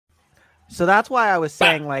So that's why I was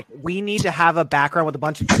saying, like, we need to have a background with a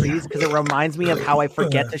bunch of trees because it reminds me of how I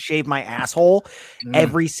forget to shave my asshole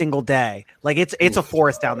every single day. Like, it's a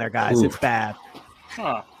forest down there, guys. It's bad.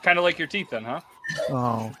 Huh. Kind of like your teeth then, huh?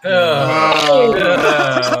 Oh.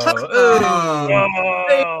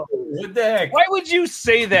 What the heck? Why would you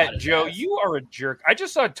say that, Joe? You are a jerk. I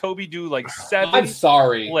just saw Toby do like 7 I'm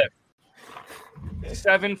sorry. flips.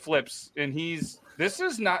 7 flips, and this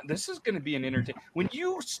is going to be an entertaining. When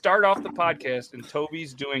you start off the podcast and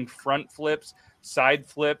Toby's doing front flips, side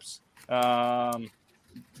flips,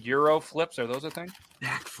 Euro flips, are those a thing?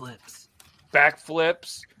 Back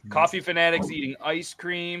flips. Coffee Fanatics eating ice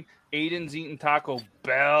cream. Aiden's eating Taco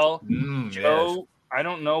Bell. Joe, Yes. I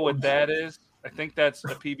don't know what that is. I think that's a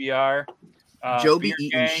PBR. Joe be Beer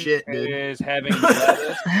eating Gang shit, dude. is having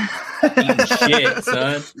lettuce. Eating shit,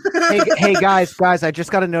 son. Hey, guys, I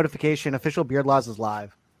just got a notification. Official Beard Laws is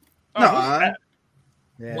live. Oh, No,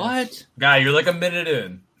 Yeah. What? Guy, you're like a minute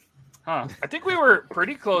in. huh. I think we were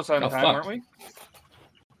pretty close on time, fuck. weren't we?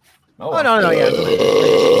 Oh, no,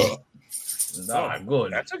 yeah. Nah,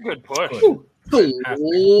 good. That's a good push. Good.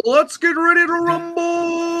 So let's get ready to rumble.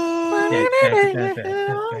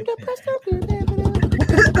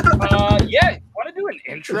 Yeah. Want to do an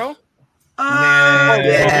intro?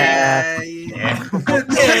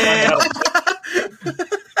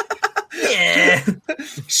 Yeah.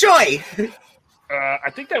 Shoy. I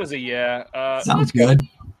think that was a yeah. Sounds good.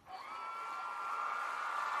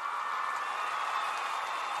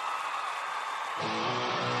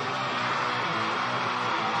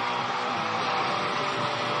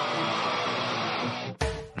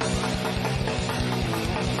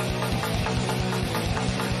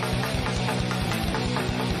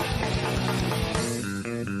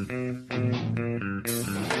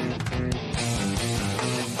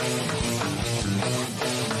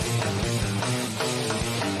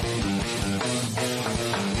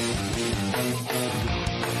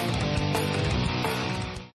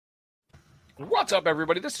 What's up,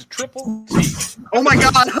 everybody? This is Triple T. Oh my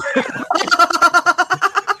god.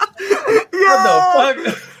 What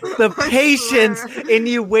the fuck? The patience in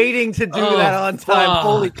you waiting to do that on time. fuck.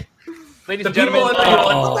 Holy. Ladies The and people gentlemen, in there are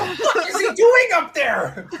like, what the fuck is he doing up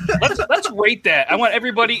there? let's rate that. I want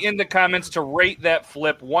everybody in the comments to rate that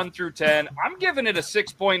flip 1 through 10. I'm giving it a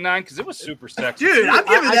 6.9 because it was super sexy. Dude, I'm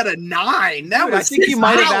giving that a 9. That Dude, was I think you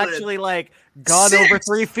might have solid. actually like gone 6. over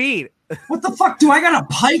 3 feet. What the fuck? Do I got a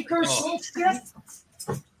pike or something?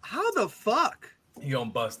 How the fuck? You gonna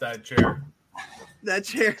bust that chair? That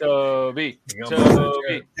chair. Toby. You gonna bust that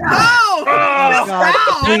chair? Oh!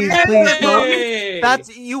 God, please, please don't. Hey!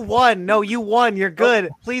 That's you won. No, you won. You're good.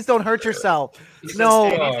 Please don't hurt yourself. No.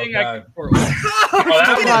 Anything I God. can- Oh,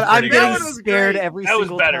 God, I'm pretty getting good. was scared great. every That was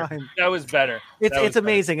single better. time. That was better. It's That was it's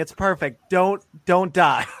amazing. It's perfect. Don't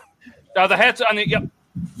die. The hat's on the. Yep.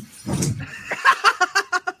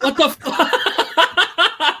 What the fuck?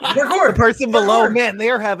 The person below, man, they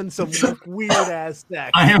are having some weird ass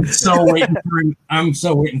sex. I'm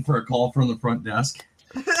so waiting for a call from the front desk.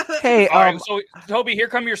 Hey, All right. So, Toby, here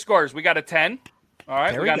come your scores. We got a 10. All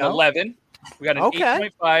right. There We we got an go. 11. We got an Okay.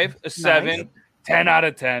 8.5, a 7, Nice. 10 out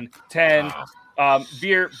of 10. 10.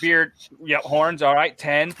 Beard, yeah, horns. All right.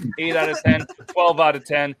 10, 8 out of 10, 12 out of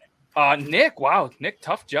 10. Nick, wow. Nick,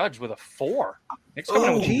 tough judge with a 4. Nick's coming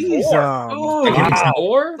in with a Jeez. 4. Wow.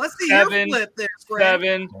 Or Let's see 7, your flip there, Frank.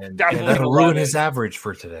 7, And definitely that'll ruin 11, his average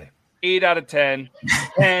for today. 8 out of 10,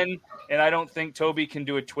 10, and I don't think Toby can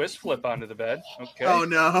do a twist flip onto the bed. Okay. Oh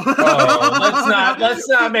no. Oh, let's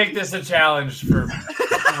not make this a challenge for.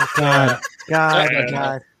 God, Okay.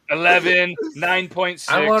 God. 11, 9.6.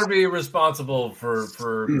 I want to be responsible for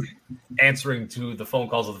answering to the phone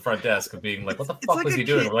calls of the front desk of being like, "What the It's fuck like was a he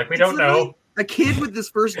doing?" kid. We're like, "We It's don't know." literally A kid with his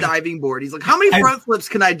first diving board. He's like, "How many front flips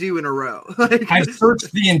can I do in a row?" Like, I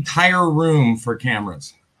searched the entire room for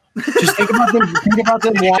cameras. Just think about them. Think about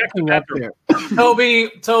them walking up there.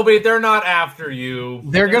 Toby, they're not after you.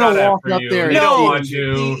 They're gonna not walk after up you. there. They No, don't want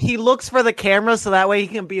you. He looks for the camera so that way he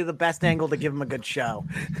can be the best angle to give him a good show.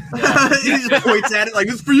 he just points at it like,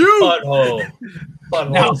 "It's for you."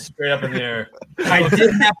 Butthole, No. straight up in the air. I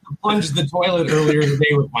did have to plunge the toilet earlier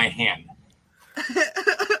today with my hand.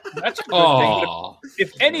 That's a good thing. Oh,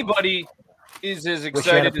 If anybody is as Wish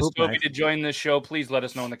you had a excited as poop Toby knife. to join this show, please let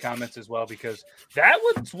us know in the comments as well, because that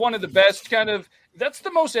was one of the best that's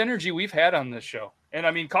the most energy we've had on this show. And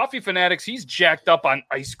I mean, Coffee Fanatics, he's jacked up on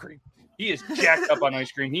ice cream. He is jacked up on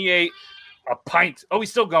ice cream. He ate a pint. Oh,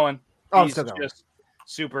 he's still going. Oh, He's still going. just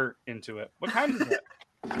super into it. What kind is that?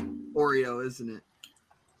 Oreo, isn't it?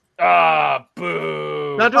 Ah,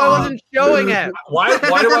 boo. Not I wasn't showing it. Why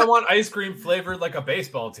do I want ice cream flavored like a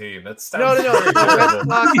baseball team? That sounds No. very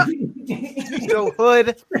terrible. So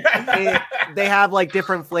Hood, they have like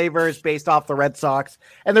different flavors based off the Red Sox,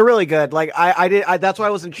 and they're really good. Like that's why I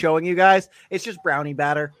wasn't showing you guys. It's just brownie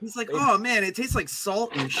batter. He's like, oh man, it tastes like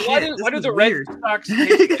salt and shit. Why do This the is Red weird. Sox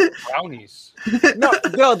taste like brownies?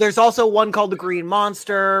 No, there's also one called the Green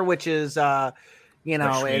Monster, which is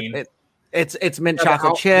Machine. it's mint Yeah,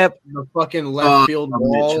 chocolate the- chip. The fucking left field Mitch.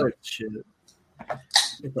 wall and shit.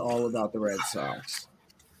 It's all about the Red Sox.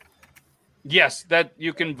 Yes, that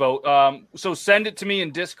you can vote. So send it to me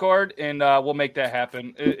in Discord, and we'll make that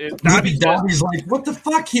happen. Maybe Dobby's like, what the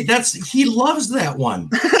fuck? He loves that one.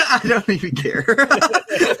 I don't even care.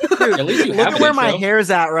 At least you Look have at where it, my Joe. hair's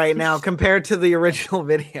at right now compared to the original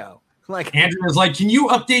video. Like Andrew was like, can you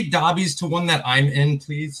update Dobby's to one that I'm in,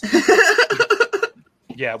 please?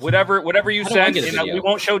 Yeah, whatever you How do I send. get a And, video? we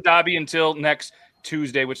won't show Dobby until next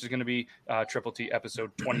Tuesday, which is going to be Triple T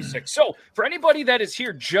episode 26. So for anybody that is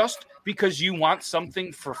here just because you want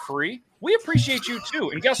something for free, we appreciate you too.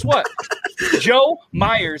 And guess what? Joe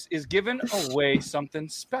Myers is giving away something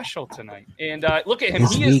special tonight. And look at him.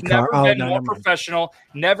 His He has V car- never oh, been no, more never mind. professional,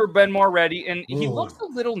 never been more ready. And he Ooh. looks a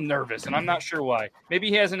little nervous, and I'm not sure why. Maybe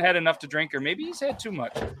he hasn't had enough to drink, or maybe he's had too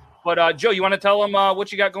much. But Joe, you want to tell him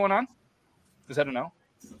what you got going on? Is that a no?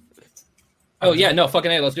 Oh yeah, no,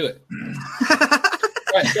 fucking A, let's do it.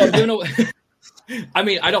 Right, so I'm giving away. I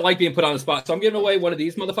mean, I don't like being put on the spot, so I'm giving away one of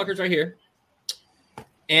these motherfuckers right here.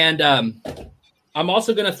 And I'm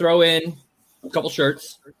also gonna throw in a couple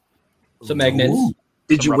shirts, some magnets. Ooh.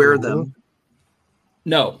 Did you wear them?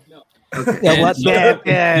 No, yeah, And what?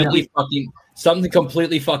 Yeah. something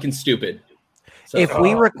completely fucking stupid. So, If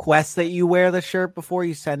we request that you wear the shirt before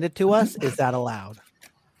you send it to us, is that allowed?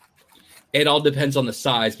 it all depends on the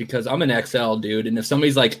size because I'm an XL dude, and if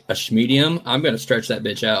somebody's like a medium, I'm gonna stretch that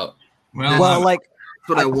bitch out. Well, like That's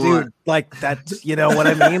what I want. dude, like that's you know what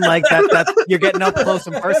I mean. Like that's you're getting up close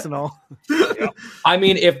and personal. I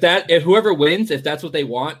mean, if whoever wins, if that's what they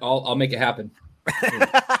want, I'll make it happen.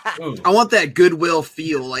 Ooh. I want that goodwill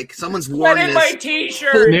feel. Like someone's worn this.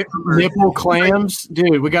 T-shirt. Nipple clams,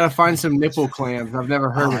 dude. We gotta find some nipple clams. I've never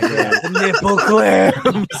heard of that. Nipple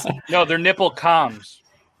clams. No, they're nipple comms.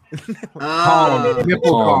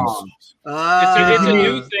 Nipple Clams. It's a Uh,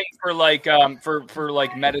 new thing for like for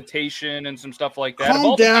like meditation and some stuff like that. Of calm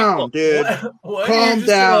all the down, people- dude. What? Calm You're just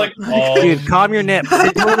down. gonna, Dude, calm your nips.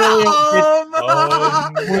 When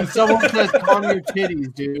someone says calm your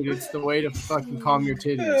titties, dude, it's the way to fucking calm your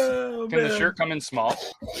titties. Can the shirt come in small?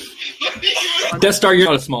 Death Star, you're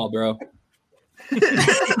not a small, bro.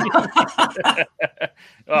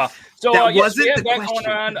 So That yes, we wasn't have the that question.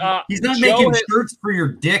 going on. He's not Joe making has- shirts for your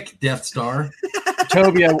dick, Death Star.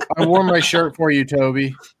 Toby, I wore my shirt for you,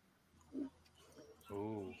 Toby.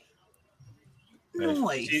 Ooh.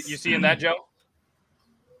 Nice. You seeing that, Joe?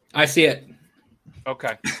 I see it.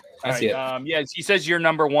 Okay. I see it. Yeah, he says you're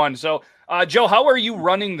number one. So, Joe, how are you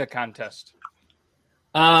running the contest?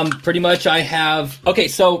 Pretty much I have. Okay,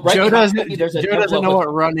 so right Joe behind doesn't. me, there's an Joe doesn't envelope know with-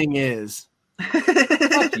 what running is.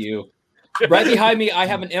 Fuck you. Right behind me, I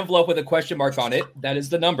have an envelope with a question mark on it. That is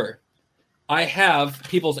the number. I have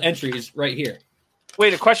people's entries right here.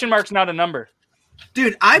 Wait, a question mark's not a number.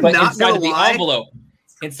 Dude, I'm But not inside gonna of the lie. envelope.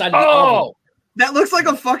 Inside of the Oh, envelope. That looks like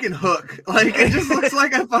a fucking hook. Like it just looks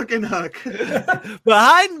like a fucking hook.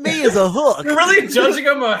 Behind me is a hook. You're really judging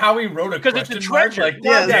him on how he wrote a 'Cause it's a question mark? treasure. Like,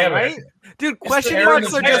 Yeah, damn right? it. Dude, It's question tearing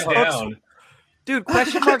marks the are just text hooks. down. Dude,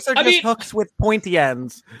 question marks are I just mean- hooks with pointy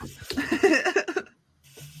ends.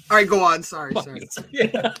 All right, go on. Sorry. No, you're good.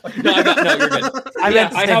 I Yeah,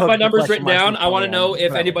 meant to I say have hook my with numbers question written marks down. with I want to pointy know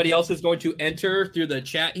ends. if anybody else is going to enter through the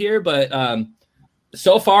chat here, but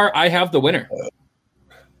so far I have the winner.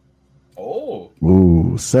 Oh.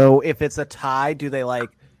 Ooh, so if it's a tie, do they like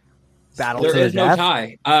battle There to the is no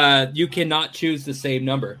death? tie. You cannot choose the same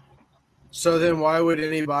number. So then, why would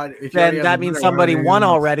anybody? If you Then already have that the means winner, somebody why would won you-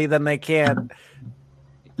 already. Then they can't.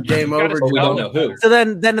 Game over. But we Joe. don't know who. So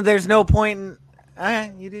then there's no point in. All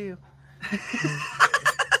right, you do.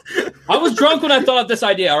 I was drunk when I thought of this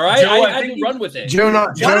idea. All right, Joe, I I had think to you- run with it. Joe not.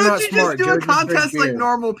 Why Joe don't not you smart. just do Joe a just drinks contest like beer.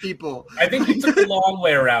 normal people? I think you took the long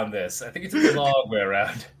way around this. I think you took the long way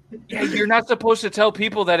around. yeah, you're not supposed to tell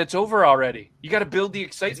people that it's over already. You got to build the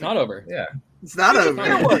It's excitement. not over. Yeah. It's not over. It's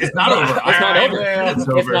not over. It's not over. It's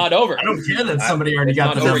It's not over. I don't care that somebody already It's got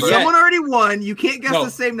not the over number. yet. Someone already won. You can't guess No.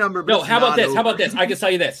 the same number. But No, it's how about not this? over. How about this? I can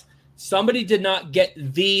tell you this. Somebody did not get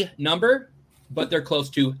the number, but they're close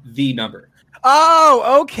to the number.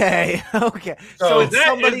 Oh, okay, okay. So So is that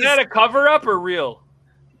somebody's- a cover up or real?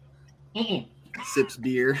 Sips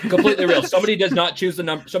beer. Completely real. Somebody does not choose the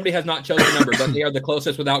number. Somebody has not chosen the number, but they are the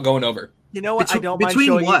closest without going over. You know what? I don't mind Between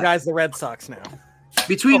showing what? you guys the Red Sox now.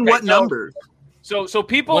 Between Okay, what so- numbers? So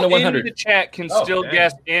people 1 to in 100. the chat can Oh, still dang.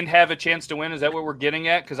 guess and have a chance to win. Is that what we're getting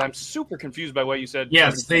at? Because I'm super confused by what you said.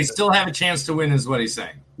 Yes, they still have a chance to win, is what he's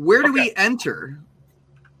saying. Where do Okay. we enter?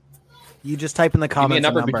 You just type in the Give me a comments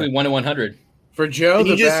number a number. between 1 and 100. For Joe, And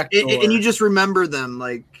you the just back and you just remember them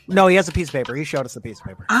like. No, he has a piece of paper. He showed us the piece of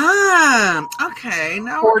paper. Okay.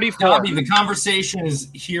 Now 44. Dobby, the conversation is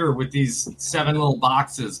here with these 7 little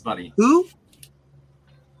boxes, buddy. who?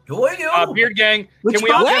 Beard Gang, Which can we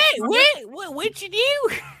all box? What you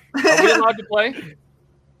do? are we allowed to play?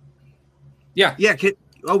 Yeah. Yeah.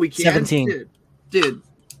 We can. 17. Dude.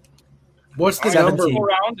 What's the 17. number?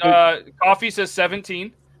 Around. Coffee says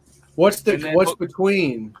 17. What's And then what's what-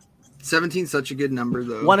 between 17's such a good number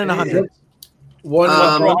though. 1 and 100. 1 Um,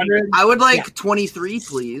 and 100? I would like 23,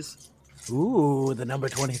 please. Ooh, the number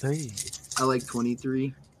 23. I like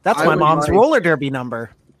 23. That's I my would mom's like- roller derby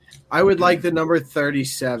number. I would like the number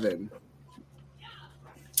 37.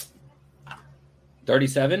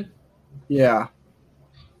 37. Yeah.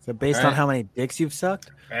 So based All on right. how many dicks you've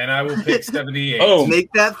sucked? And I will pick 78. Oh,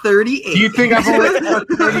 Make that 38. Do you think I've only got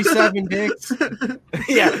 37 dicks?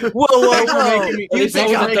 Yeah. Whoa, Thanks for making me- You thanks take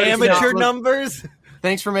for out the making me amateur not look- numbers?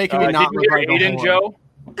 Thanks for making me Did not you look hear like a Aiden, whore. Joe?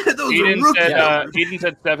 Those are Aiden rookie said, numbers. Aiden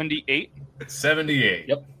said 78. 78.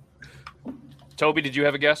 Yep. Toby, did you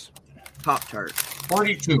have a guess? Pop-Tart.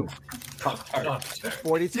 42.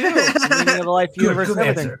 42. Meaning of the life, universe, and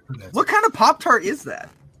everything. What kind of Pop-Tart is that?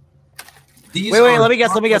 These Wait, are let me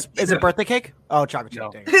guess. Is it chocolate birthday cake? Oh, chocolate chip.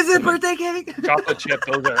 No. dang. Is it birthday cake? Chocolate chip.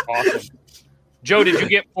 Those are awesome. Joe, did you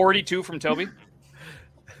get 42 from Toby?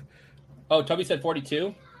 oh, Toby said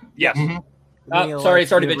 42. Yes. Meaning of the Sorry, life,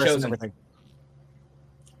 it's already been universe, and chosen. everything.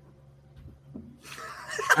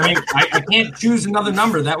 I mean, I can't choose another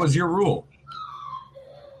number. That was your rule.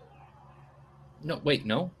 No, wait,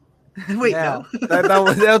 no. Wait, Yeah.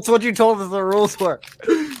 no. That's what you told us the rules were.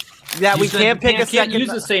 Yeah, You we said can't you pick a You can't second. use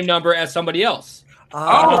the same number as somebody else.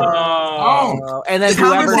 Oh. And then The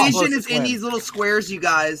whoever's conversation supposed is to in win. these little squares, you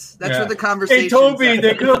guys. That's Yeah. where the conversation.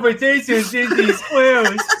 conversation's in these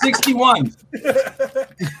squares. 61.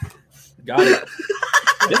 Got it.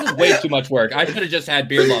 This is way too much work. I should have just had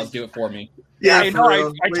Beard Laws do it for me. Yeah, Hey, for no,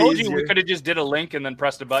 real. I Way told you we easier. could have just did a link and then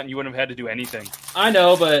pressed a button. You wouldn't have had to do anything. I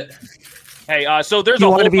know, but Hey, so there's You a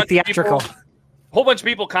want whole to be bunch of theatrical. people, whole bunch of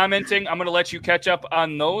people commenting. I'm going to let you catch up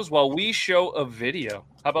on those while we show a video.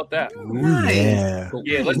 How about that? Nice. Yeah.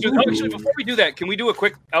 Yeah, let's do. Actually, before we do that, can we do a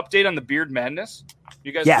quick update on the Beard Madness?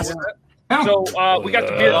 You guys, Yes. cool with that? So we got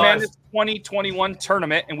the Beard Madness 2021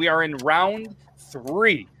 tournament, and we are in round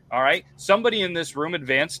 3. All right, somebody in this room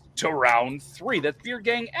advanced to round 3. That's Beard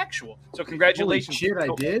Gang Actual. So congratulations! Holy shit, I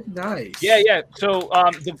So- did? Nice. Yeah. So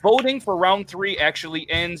the voting for round 3 actually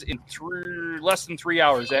ends in less than 3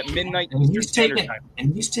 hours at midnight And Eastern he's Standard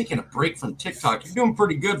taking Time. a break from TikTok. You're doing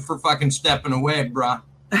pretty good for fucking stepping away, bruh.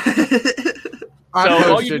 I So all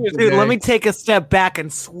posted you do is- Dude, today. let me take a step back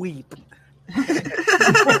and sweep.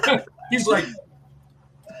 He's like,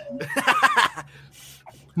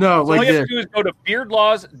 No, So all like you this. have to do is go to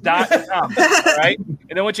beardlaws.com, all right? And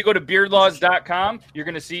then once you go to beardlaws.com, you're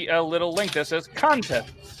going to see a little link that says contest.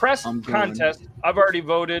 Press I'm going. contest. I've already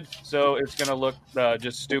voted, so it's going to look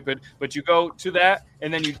just stupid. But you go to that,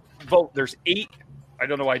 and then you vote. There's 8. I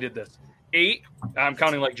don't know why I did this. 8. I'm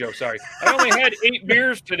counting like Joe. Sorry. I only had 8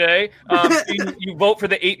 beers today. You vote for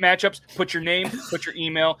the 8 matchups. Put your name, put your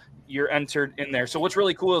email. You're entered in there. So what's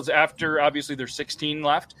really cool is after, obviously, there's 16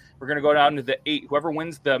 left. We're going to go down to the 8. Whoever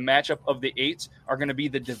wins the matchup of the 8s are going to be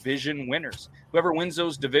the division winners. Whoever wins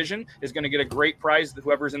those division is going to get a great prize.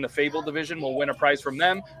 Whoever's in the Fable division will win a prize from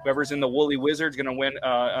them. Whoever's in the Woolly Wizard is going to win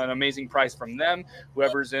an amazing prize from them.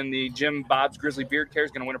 Whoever's in the Jim Bob's Grizzly Beard Care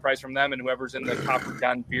is going to win a prize from them. And whoever's in the Copper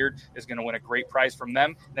Don Beard is going to win a great prize from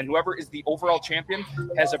them. Then whoever is the overall champion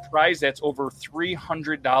has a prize that's over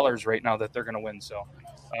 $300 right now that they're going to win. So,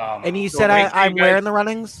 And you so said make sure I'm you where guys- in the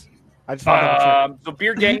runnings? I just want to double check. So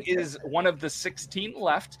Beard Gang is one of the 16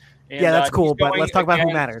 left. And, Yeah, that's he's cool, but going let's talk about who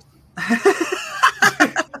against- matters.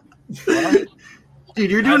 Dude,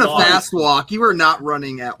 you're doing I a lost. fast walk. You are not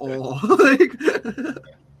running at all. Like,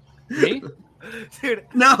 Me? Dude,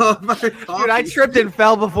 no, dude, I tripped and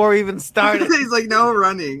fell before we even started. He's like, no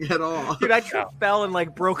running at all. Dude, I tripped, fell, and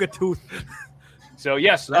like broke a tooth. So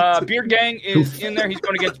yes, Beard Gang is in there. He's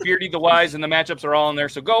going against Beardy the Wise, and the matchups are all in there.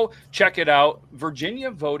 So go check it out. Virginia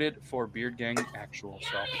voted for Beard Gang Actual.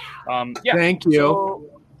 So yeah. Thank you. So,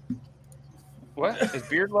 what is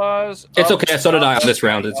Beard Laws? It's up, okay. So did I on this up,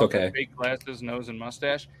 round. It's up, okay. Fake glasses, nose, and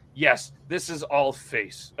mustache. Yes, this is all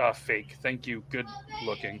fake. Thank you. Good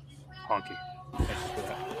looking, honky. Thank you for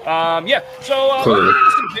that. Yeah. So Cool.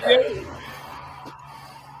 let's get into some video.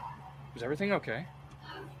 Is everything okay?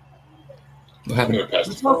 What happened?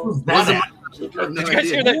 Whose house was that at? Did you guys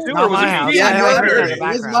hear that too? Not Or was my it house. me? Yeah, I no, heard it it in the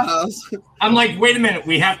was my background. house. I'm like, wait a minute.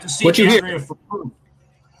 We have to see What'd you hear? Andrea for proof.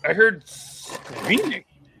 I heard screaming.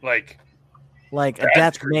 Like, Like a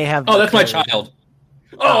death may have. Oh, that's my occurred. child.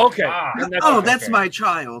 oh, okay. Ah. Then Oh, okay. that's my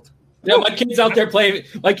child. Yeah, my kid's out there playing.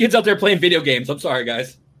 My kid's out there playing video games. I'm sorry,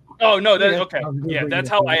 guys. Oh no, that's Yeah. okay. Yeah, that's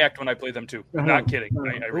how I act when I play them too. Not kidding.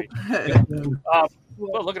 I read.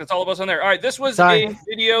 Well, look at it's all of us on there. All right, this was Sorry. a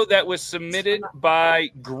video that was submitted by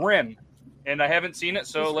Grim, and I haven't seen it,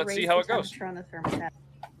 so Just let's see raise how the it goes. temperature on the thermostat.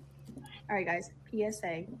 All right, guys.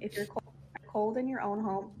 PSA: if you're cold in your own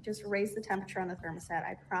home, just raise the temperature on the thermostat.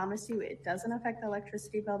 I promise you, it doesn't affect the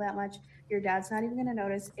electricity bill that much. Your dad's not even going to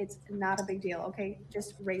notice. It's not a big deal. Okay,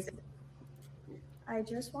 just raise it. I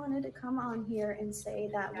just wanted to come on here and say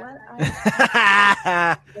that what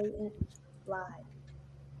I blatant lie.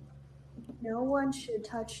 No one should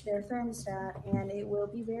touch their thermostat, and it will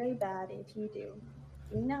be very bad if you do.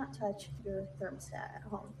 Do not touch your thermostat at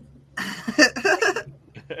home.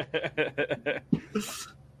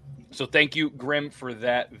 So thank you, Grim, for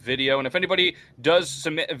that video. And if anybody does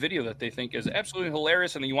submit a video that they think is absolutely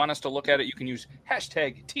hilarious and you want us to look at it, you can use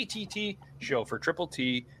hashtag TTT show for Triple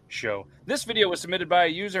T show. This video was submitted by a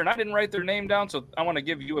user, and I didn't write their name down, so I want to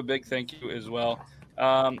give you a big thank you as well.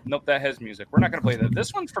 Nope, that has music. We're not going to play that.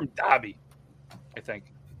 This one's from Dobby, I think.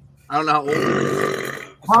 I don't know how old it is.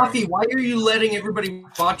 Coffee, why are you letting everybody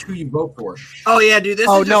watch who you vote for? Oh yeah, dude. This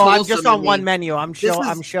Oh is no, I'm wholesome just to on me. one menu. I'm This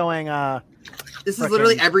is- showing. This is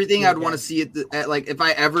literally frickin' everything I'd yeah. want to see at like if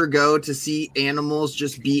I ever go to see animals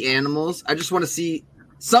just be animals. I just want to see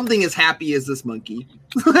something as happy as this monkey.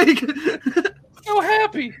 Like, So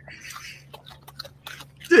happy.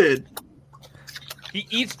 dude, He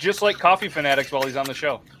eats just like Coffee Fanatics while he's on the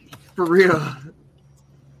show. for real.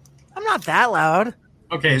 I'm not that loud.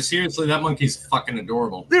 Okay, seriously, that monkey's fucking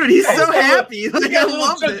adorable. Dude, he's Hey, so so happy. Like, You got I a little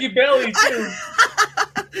love chunky it. belly too.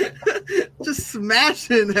 Just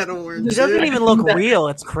smashing that orange. It doesn't dude. even look real.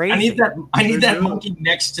 It's crazy. I need that monkey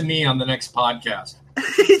next to me on the next podcast.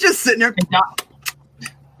 He's just sitting there. And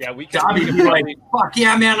Yeah, we can, Dobby we would can be like, probably, fuck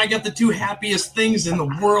yeah, man, I got the two happiest things in the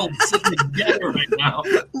world sitting together right now.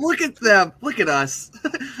 Look at them. Look at us.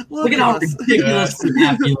 Look at how us. ridiculously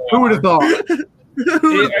happy they Who would are. have thought?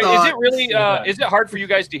 Who would've is thought? it really? Is it hard for you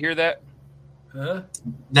guys to hear that? Huh?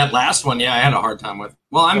 That last one, yeah, I had a hard time with.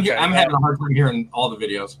 Well, I'm Okay. I'm having a hard time hearing all the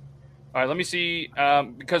videos. All right, let me see.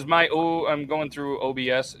 Because I'm going through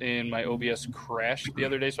OBS and my OBS crashed the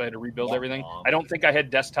other day, so I had to rebuild everything. I don't think I had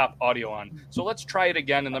desktop audio on. So let's try it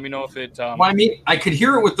again and let me know if it. Well, I mean, I could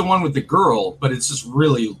hear it with the one with the girl, but it's just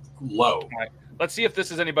really low. Let's see if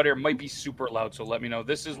this is anybody or it might be super loud. So let me know.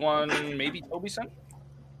 This is one maybe Toby sent.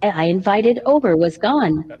 I invited over was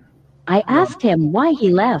gone. I asked him why he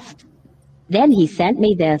left. Then he sent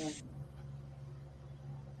me this.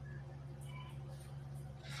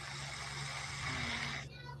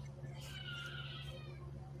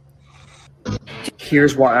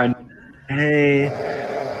 Here's why I. Hey.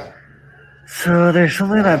 So there's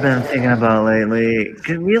something I've been thinking about lately.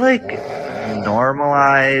 Can we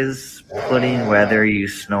normalize putting whether you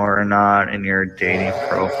snore or not in your dating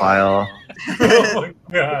profile? Oh my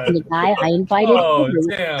god. The guy I invited Oh over.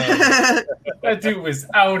 damn. That dude was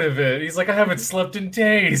out of it. He's like, I haven't slept in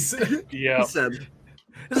days. Yeah. He said,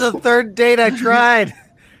 This is the third date I tried.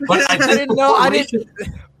 But I didn't know. I didn't.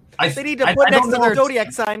 I, They need to I- put I next don't to know their if-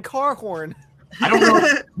 zodiac sign car horn. I don't know if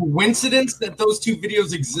it's a coincidence that those two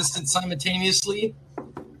videos existed simultaneously,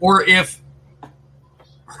 or if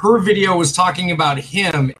her video was talking about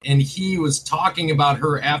him and he was talking about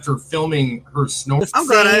her after filming her snore. The I'm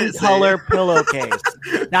glad I same didn't say color it. pillowcase.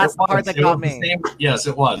 That's the part that got me. Yes,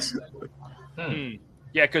 it was.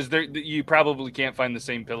 Yeah, because you probably can't find the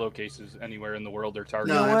same pillowcases anywhere in the world or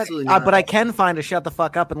Target. No, You know what? absolutely not. But I can find a shut the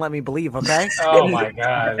fuck up and let me believe, okay? Oh my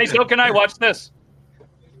god. Hey, so can I watch this?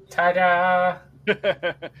 Ta-da.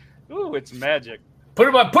 Ooh, it's magic. Put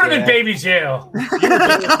him in Yeah. baby jail.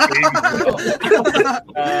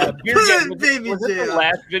 Beer Gang, was Baby it the jail.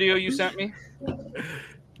 last video you sent me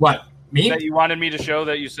What? Me? that you wanted me to show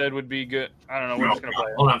that you said would be good? I don't know. We're just gonna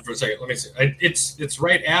play it. Hold on for a second. Let me see. It's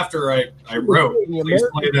right after I wrote. Please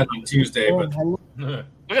play that on Tuesday. But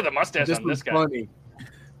Look at the mustache This on this was guy. funny.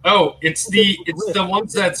 oh, it's the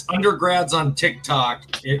ones that's undergrads on TikTok.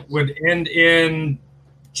 It would end in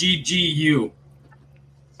GGU.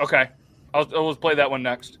 Okay, I'll play that one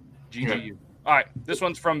next. GGU. All right, this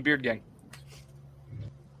one's from Beard Gang.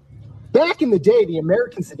 Back in the day, the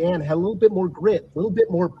American sedan had a little bit more grit, a little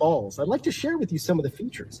bit more balls. I'd like to share with you some of the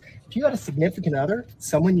features. If you had a significant other,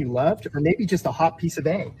 someone you loved, or maybe just a hot piece of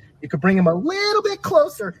A, you could bring them a little bit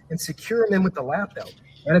closer and secure them in with the lap belt.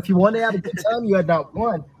 And if you want to have a good time, you had not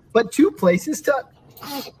one, but two places to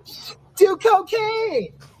do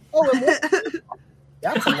cocaine. Oh, and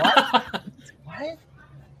that's a lot. What?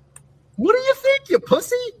 What do you think, you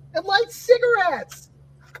pussy? It lights cigarettes.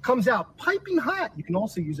 Comes out piping hot. You can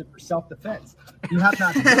also use it for self-defense. You have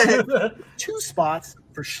not two spots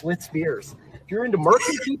for Schlitz beers. If you're into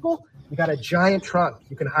murking people, you got a giant trunk.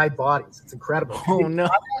 You can hide bodies. It's incredible. Oh, no.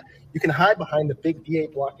 You can hide behind the big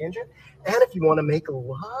V8 block engine. And if you want to make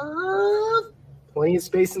love, plenty of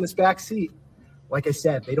space in this back seat. Like I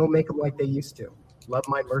said, they don't make them like they used to. Love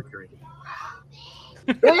my Mercury.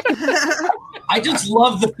 I just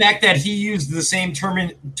love the fact that he used the same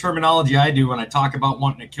terminology I do when I talk about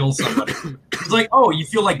wanting to kill somebody. He's like, "Oh, you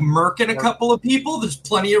feel like murking a couple of people? There's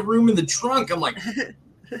plenty of room in the trunk." I'm like,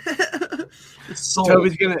 sold.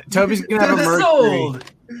 Toby's gonna have a Mercury.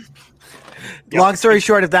 Long story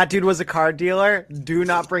short, if that dude was a car dealer, do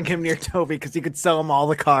not bring him near Toby because he could sell him all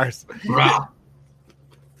the cars. How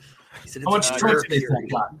much trunk space I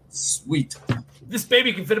got? Sweet. This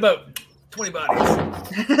baby can fit about 20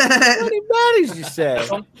 bodies. 20 bodies, you say?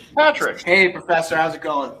 Patrick. Hey, Professor. How's it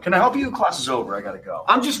going? Can I help you? Class is over. I got to go.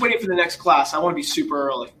 I'm just waiting for the next class. I want to be super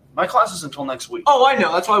early. My class is until next week. Oh, I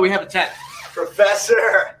know. That's why we have a tent.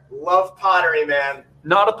 Professor, love pottery, man.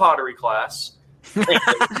 Not a pottery class.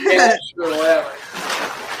 Yeah, sure, whatever.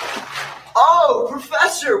 Oh,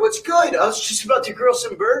 Professor, what's good? I was just about to grill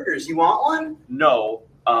some burgers. You want one? No,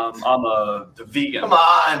 I'm a vegan. Come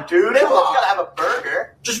on, dude. Everyone's got to have a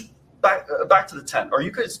burger. Just back to the tent. Are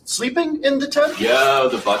you guys sleeping in the tent? Yo,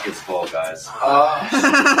 the bucket's full, guys.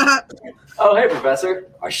 Oh, hey, Professor.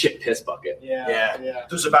 Our shit piss bucket. Yeah.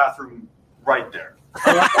 There's a bathroom right there.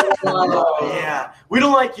 Yeah. We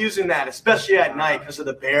don't like using that, especially at night because of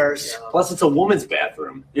the bears. Plus, it's a woman's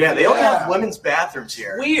bathroom. Yeah, they only have women's bathrooms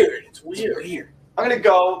here. Weird. It's weird. I'm going to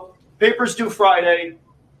go. Papers due Friday.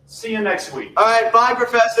 See you next week. All right. Bye,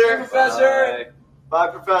 Professor. Bye, Professor. Bye,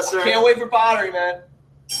 Professor. Can't wait for pottery, man.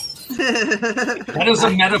 That is a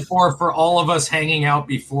metaphor for all of us hanging out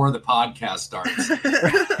before the podcast starts.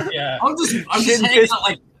 Yeah. I'm just hanging out.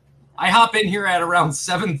 Like, I hop in here at around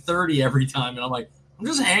 7:30 every time, and I'm like, I'm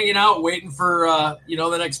just hanging out waiting for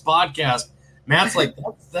the next podcast. Matt's like,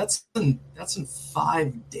 that's in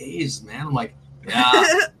 5 days, man. I'm like, yeah.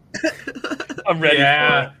 I'm ready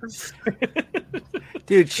for it.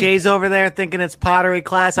 Dude, Shay's over there thinking it's pottery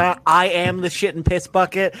class. I am the shit and piss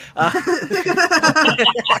bucket.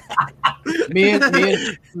 Me and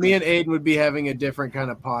Aiden would be having a different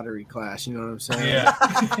kind of pottery class. You know what I'm saying? Yeah.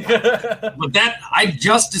 But I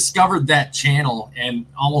just discovered that channel, and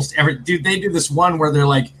almost dude, they do this one where they're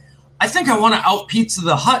like, I think I want to out Pizza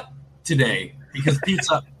the Hut today because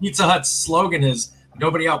Pizza Hut's slogan is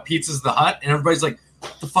nobody out pizzas the Hut, and everybody's like,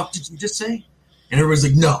 what the fuck did you just say? And everybody's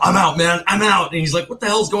like, no, I'm out, man. I'm out. And he's like, what the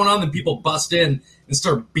hell's going on? Then people bust in and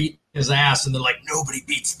start beating his ass, and they're like, nobody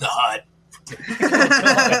beats the Hut.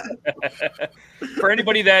 For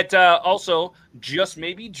anybody that also just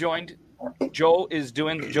maybe joined, Joe's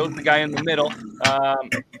the guy in the middle.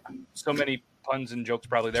 So many puns and jokes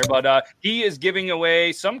probably there, but he is giving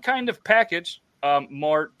away some kind of package.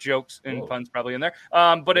 More jokes and puns probably in there.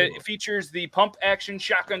 But it features the pump action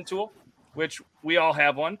shotgun tool, which we all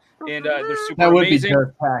have one, and they're super that would amazing. Be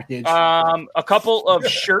their package. A couple of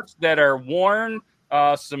shirts that are worn,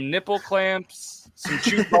 some nipple clamps, some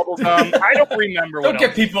chewed bubble gum. I don't remember what Don't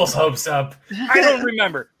get people's hopes up. I don't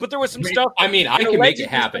remember, but there was some stuff. I mean, I can make it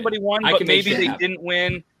happen. Somebody won, I but can make maybe shit they happen. didn't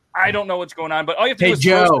win. I don't know what's going on, but all you have to do is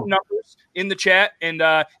Joe. throw some numbers in the chat, and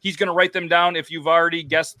he's going to write them down. If you've already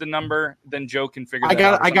guessed the number, then Joe can figure that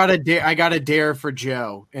out. I got a dare for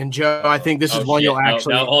Joe, and Joe, I think this is one you'll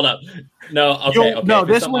actually. No, hold up. No, okay. No,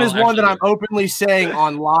 this one is one that I'm openly saying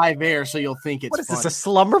on live air, so you'll think it's. What is funny. this, a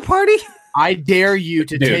slumber party? I dare you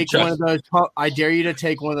to take just- one of those. I dare you to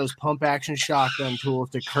take one of those pump action shotgun tools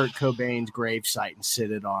to Kurt Cobain's gravesite and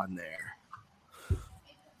sit it on there.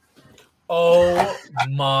 Oh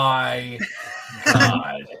my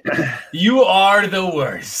God. You are the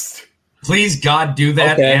worst. Please, God, do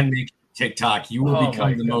that Okay. and make TikTok. You will Oh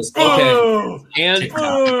become my the God. most. Okay. And TikTok.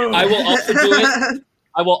 I will also do it.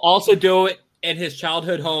 I will also do it in his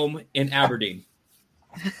childhood home in Aberdeen.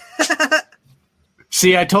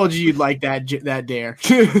 See, I told you you'd like that dare.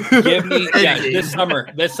 Give me this summer.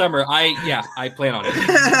 I plan on it.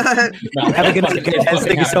 No, Have a good that's night, fucking- guys. that's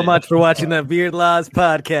Thank you so happening. much for watching the Beard Laws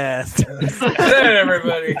podcast. Hey,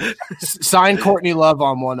 everybody. Sign Courtney Love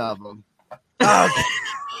on one of them.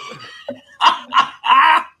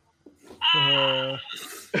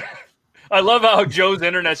 I love how Joe's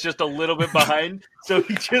internet's just a little bit behind, so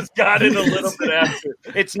he just got it a little bit after.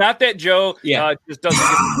 It's not that Joe just doesn't get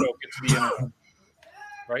the joke; it's the internet.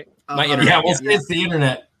 right? My Uh-huh. internet. Yeah, we'll say it's the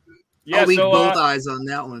internet. Yeah, I'll weak so both eyes on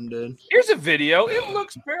that one, dude. here's a video. It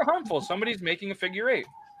looks very harmful. Somebody's making a figure 8.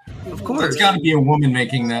 Of It's course. got to be a woman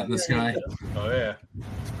making that in the sky. Oh yeah.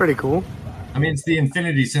 It's pretty cool. I mean, it's the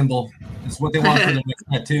infinity symbol. It's what they want for the next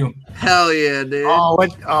tattoo. Hell yeah, dude. Oh, what?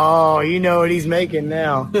 Oh, you know what he's making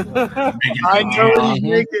now. I know what he's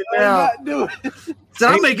making now. So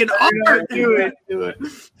I'm making art. Do it. Do it.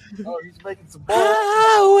 Oh, he's making some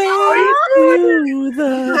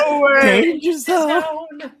Danger zone.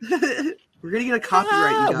 We're gonna get a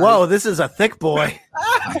copyright. You guys. Whoa, this is a thick boy.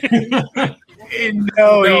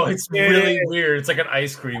 No, it's really weird. It's like an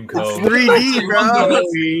ice cream cone. 3D, bro.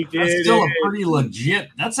 That's still a pretty legit.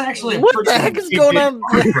 That's actually a What pretty the heck is going on?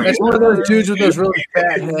 That's one of those dudes with those really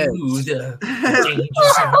fat heads.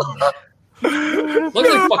 Looks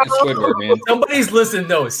like fucking Squidward,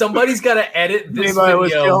 man. Somebody's got to edit this Anybody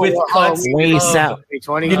was video still- with cuts. We of- sell,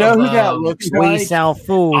 You know who that looks we like? sell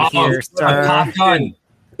food here, sir. Top Gun.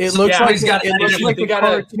 It looks Yeah, like he's got- it looks they like a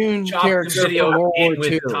gotta cartoon chop the character video from World in War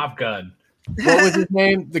with II. Top Gun. What was his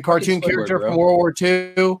name? The cartoon Squidward, character bro. from World War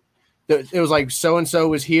II. It was like so and so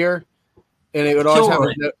was here, and it would always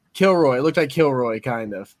Kilroy. have Kilroy. It looked like Kilroy,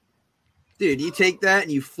 kind of. Dude, you take that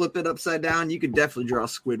and you flip it upside down, you could definitely draw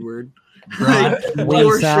Squidward. Right. We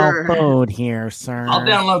For sell sure. food here, sir. I'll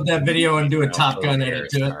download that video and do a Top Gun edit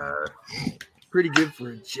to it. Pretty good for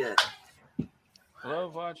a jet.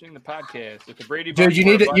 Love watching the podcast. It's the Brady Dude, Bunch you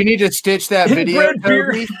need Bar- to stitch that video, Bread,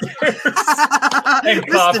 beer, Toby. and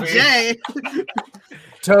Mr. coffee. J.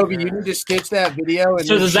 Toby, you need to stitch that video. And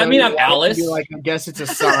So then does that show mean your I'm wife and Alice? be like, I guess it's a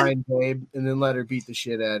sign, babe, and then let her beat the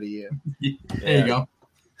shit out of you. There you go.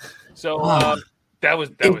 So Ah. that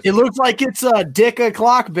was It looks like it's a dick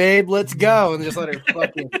o'clock, babe. Let's go, and just let her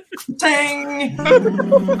fucking. Dang!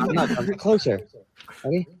 I'm not. I'm closer.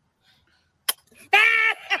 Ready?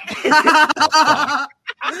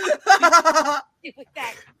 With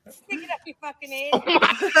that. Stick it up your fucking head.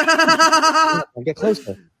 I'll get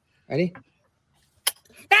closer. Ready?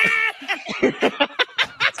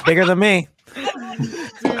 It's bigger than me.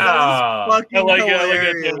 Ah. Fucking I like it.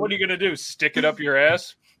 hilarious. What are you gonna do? Stick it up your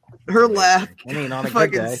ass? Her laugh I mean, on a good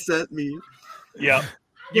fucking day. sent me. Yeah.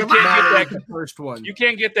 You Come on, can't get the that. first one. You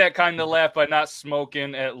can't get that kind of laugh by not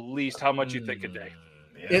smoking at least how much you think a day.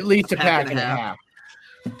 At least a pack and a half.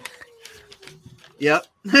 Yep.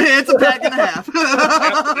 It's a pack and a half.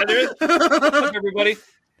 That is. What's up, everybody.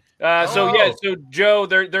 So Joe,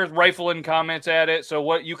 they're rifling comments at it. So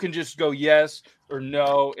what you can just go yes or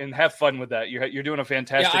no and have fun with that. You're doing a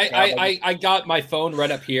fantastic job. I got my phone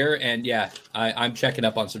right up here, and yeah, I'm checking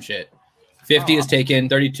up on some shit. 50 is taken,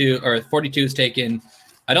 32 or 42 is taken.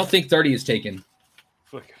 I don't think 30 is taken.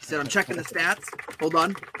 He said, I'm checking the stats. Hold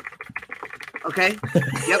on. Okay.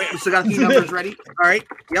 Yep. We still got a few numbers ready. All right.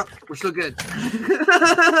 Yep. We're still good.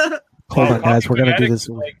 Hold on, guys. We're gonna do this.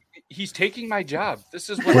 Like, he's taking my job. This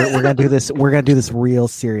is what We're gonna do this. We're gonna do this real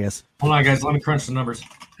serious. Hold on, guys. Let me crunch the numbers.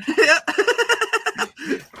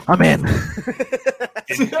 I'm in.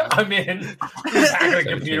 I'm in. Hack a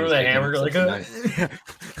computer with a hammer. Like,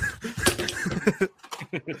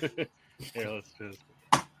 Here, let's do this.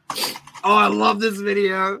 Oh, I love this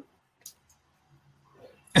video.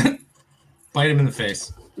 Bite him in the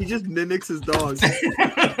face. He just mimics his dog.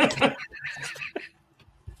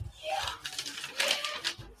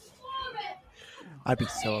 I'd be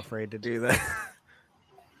so afraid to do that.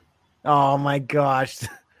 Oh my gosh.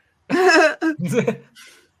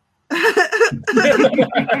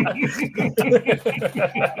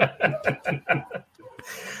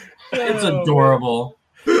 It's adorable.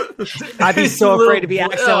 I'd be so afraid to be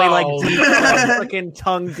accidentally like deep, fucking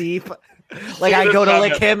tongue deep. Like I go to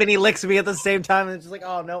lick him and he licks me at the same time, and it's just like,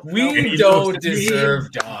 oh no. We don't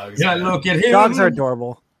deserve dogs. Yeah, look at him. Dogs are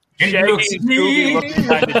adorable. And he looks at me.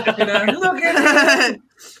 Look at him.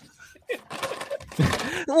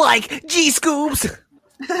 Like G Scoops.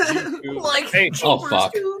 Like, hey, Oh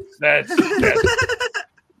fuck! that's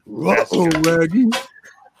Raggy.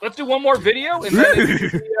 let's do one more video and then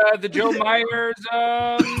it's the Joe Myers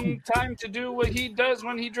time to do what he does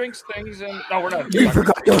when he drinks things. And no, we're not. You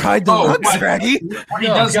forgot to hide the looks, what? Raggy. What he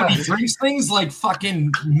does when he drinks things, like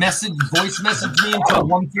fucking voice message me until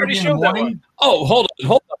 1:30 in the morning. Oh, hold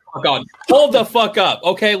the fuck up.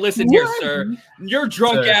 Okay, listen here, sir. Your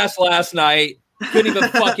drunk ass last night couldn't even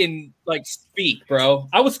fucking like speak, bro.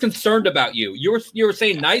 I was concerned about you. You were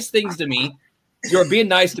saying nice things to me. You were being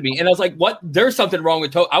nice to me, and I was like, "What? There's something wrong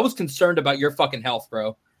with I was concerned about your fucking health,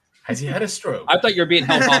 bro. Has he had a stroke? I thought you were being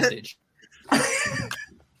held hostage."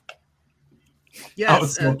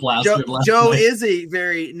 Yes, so plastered last Joe night. is a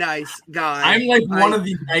very nice guy. I'm like one of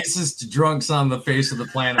the nicest drunks on the face of the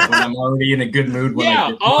planet when I'm already in a good mood. When I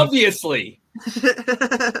Yeah, get drunk. obviously.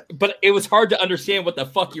 But it was hard to understand what the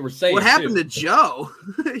fuck you were saying. What happened too. to Joe?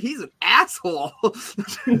 He's an asshole.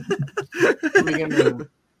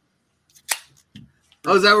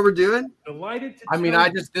 Oh, is that what we're doing? Delighted to I mean,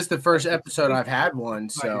 tell this is the first episode I've had one,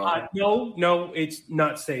 so no, it's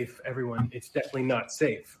not safe, everyone. It's definitely not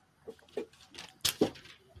safe.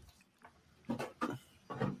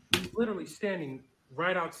 He's literally standing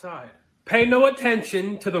right outside. Pay no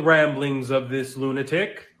attention to the ramblings of this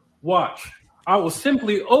lunatic. Watch. I will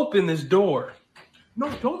simply open this door.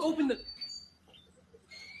 No, don't open the...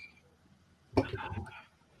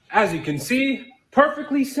 As you can see,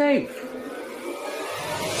 perfectly safe.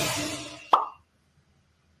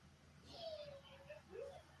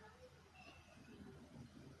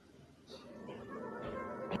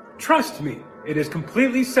 Trust me, it is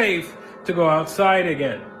completely safe to go outside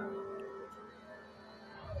again.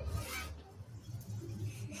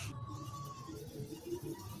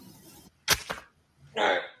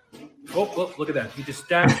 Oh, look at that. He just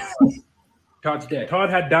stabbed Todd's dead. Todd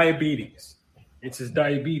had diabetes. It's his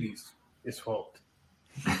diabetes' fault.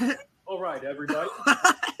 All right, everybody.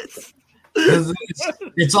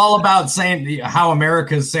 It's all about saying how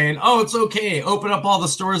America's saying, "Oh, it's okay, open up all the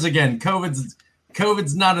stores again.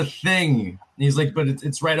 COVID's not a thing." And he's like, "But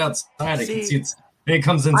it's right outside. I can see it's." And it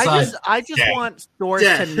comes inside. I just want stores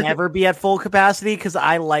to never be at full capacity because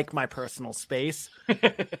I like my personal space.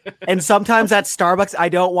 And sometimes at Starbucks, I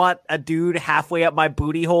don't want a dude halfway up my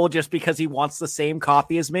booty hole just because he wants the same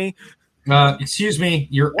coffee as me. Excuse me,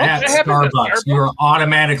 you're at Starbucks. You're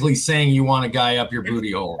automatically saying you want a guy up your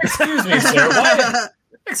booty hole. Excuse me, sir.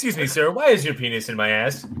 Excuse me, sir. Why is your penis in my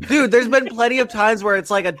ass? Dude, there's been plenty of times where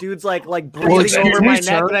it's like a dude's like breathing over my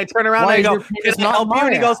neck, and I turn around and I go, "Can I help you?"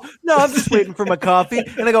 And he goes, "No, I'm just waiting for my coffee."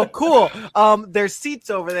 And I go, "Cool. There's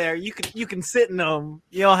seats over there. You can sit in them.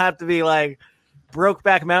 You don't have to be like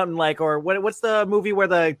Brokeback Mountain, or what's the movie where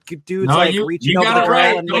the dude's reaching over the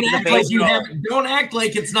rail and making the face? Don't act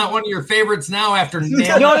like it's not one of your favorites now. After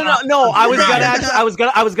No. I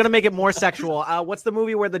was gonna make it more sexual. What's the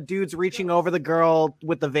movie where the dude's reaching over the girl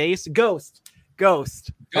with the vase? Ghost.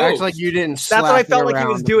 Acts like you didn't. That's what I felt like he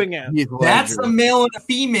was doing it. That's a male and a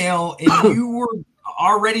female, and you were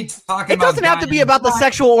already talking. It doesn't have to be about the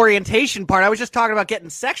sexual orientation part. I was just talking about getting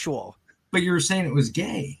sexual. But you were saying it was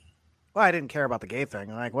gay. Well, I didn't care about the gay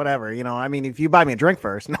thing. Like, whatever, I mean, if you buy me a drink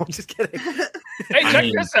first. No, I'm just kidding. Hey,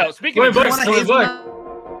 check this out. Speaking of drinks, I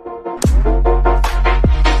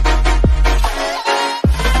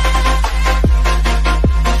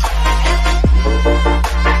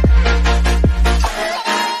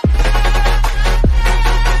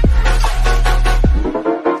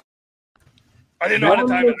didn't know how to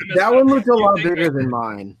time it. That one looked a lot bigger than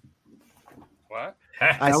mine. What?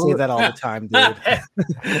 I say that all the time, dude.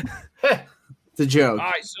 It's a joke. All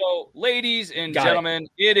right, so ladies and gentlemen,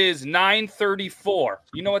 it is 9:34.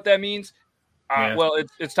 You know what that means? Well,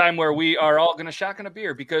 it's time where we are all going to shotgun a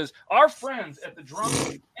beer because our friends at the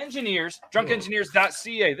Drunk Engineers,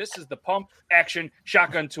 drunkengineers.ca, this is the pump action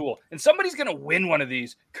shotgun tool. And somebody's going to win one of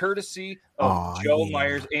these courtesy of Joe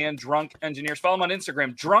Myers and Drunk Engineers. Follow them on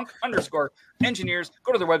Instagram, drunk_engineers.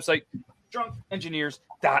 Go to their website,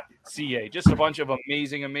 drunkengineers.ca. Just a bunch of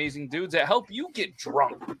amazing dudes that help you get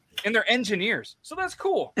drunk. And they're engineers. So that's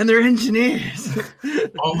cool. And they're engineers.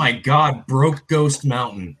 Oh my God, Broke Ghost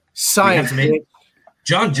Mountain. Science.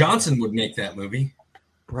 John Johnson would make that movie.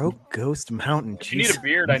 Broke Ghost Mountain. If you need a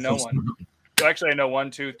beard, I know one. So actually, I know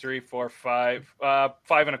 1, 2, 3, 4, 5. 5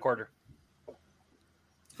 and a quarter.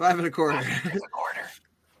 5 and a quarter.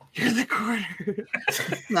 You're the quarter.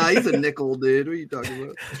 Nah, he's a nickel, dude. What are you talking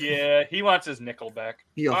about? Yeah, he wants his nickel back.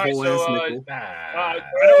 He a All right, whole so, ass nickel. I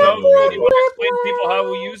don't know. Do you want to explain to people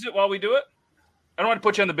how we use it while we do it? I don't want to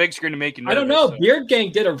put you on the big screen to make you nervous. I don't know. So. Beard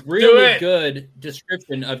Gang did a really good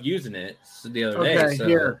description of using it the other day. Okay, so.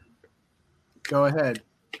 here. Go ahead.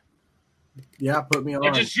 Yeah, put me on.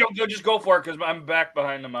 Yeah, just go for it because I'm back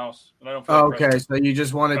behind the mouse. And I don't feel okay, so you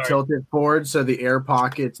just want to tilt it forward so the air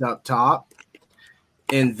pocket's up top.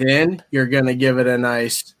 And then you're going to give it a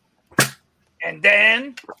nice. And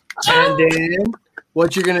then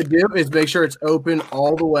what you're going to do is make sure it's open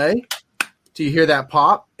all the way. Do you hear that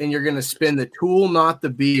pop? And you're going to spin the tool, not the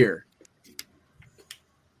beer.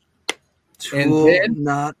 Tool,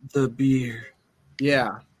 not the beer.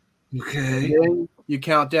 Yeah. Okay. And then you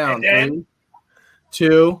count down. 3,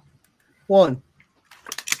 2, 1.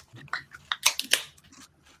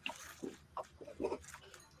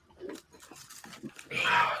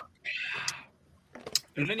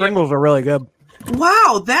 Pringles are really good.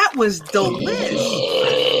 Wow, that was delicious.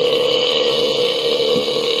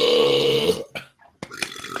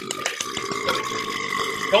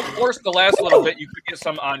 Don't force the last little bit. You could get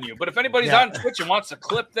some on you. But if anybody's on Twitch and wants to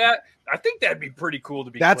clip that, I think that'd be pretty cool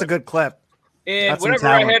to be. That's clipped. a good clip. And That's whatever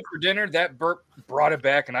I had for dinner, that burp brought it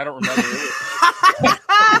back, and I don't remember.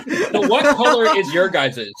 So what color is your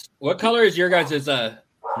guys's? What color is your guys's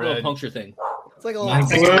little puncture thing? It's like a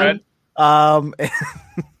Mine's little red.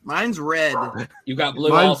 Mine's red. You got blue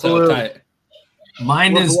Mine's also. blue. Tight.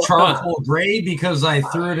 Mine is charcoal gray because I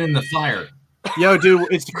threw it in the fire. Yo, dude,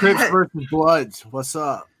 it's Crips versus Bloods. What's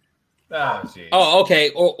up? Oh, okay.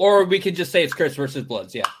 Or we could just say it's Crips versus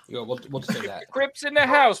Bloods. Yeah, we'll just say that. Crips in the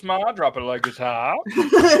house, Ma. Drop it like it's hot.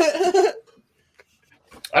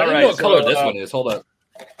 I don't know what color this one is. Hold up.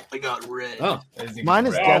 I got red. Oh, Mine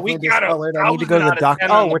is definitely we got a discolored. I need to go to the 1,000 doctor. out of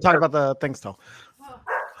 10 Oh, on we're the talking about the thing still.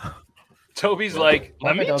 Toby's like,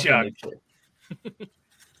 let me check.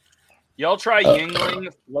 Y'all try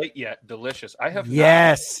Yingling Light yet? Delicious. I have not.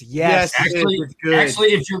 Yes. Actually,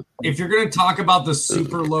 if you're going to talk about the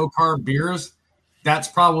super low carb beers, that's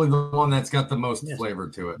probably the one that's got the most flavor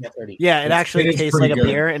to it. Yeah, it actually is tastes pretty like a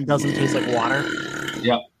good. beer and doesn't taste like water.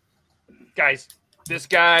 Yep. Guys, this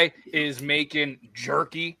guy is making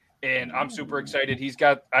jerky, and I'm super excited. He's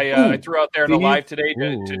got I threw out there in the live today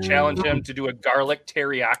to challenge him to do a garlic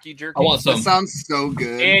teriyaki jerky. I want some. That sounds so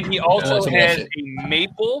good. And he also some has bullshit. a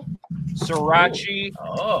maple sriracha.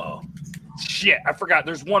 Oh. Shit, I forgot.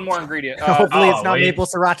 There's one more ingredient. Hopefully, it's not wait. maple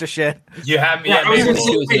sriracha shit. You have me Yeah, at I was gonna maple.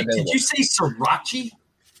 say, was wait, available. did you say sriracha?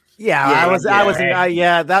 Yeah, Yeah, I was.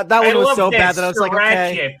 Yeah, that one was so bad that I was like,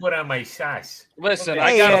 okay. I put on my sauce. Listen,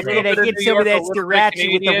 Hey, I got I'm gonna get some of that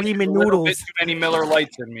sriracha with the Riemann A little bit noodles. too many Miller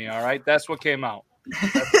Lights in me. All right, that's what came out.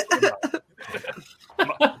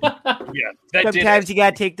 Yeah, that did Sometimes you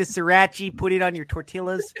gotta take the sriracha, put it on your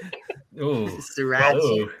tortillas. Ooh.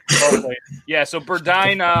 Sriracha. Okay. Yeah, so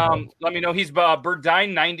Burdine, let me know. He's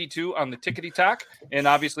Burdine92 on the Tickety Talk, and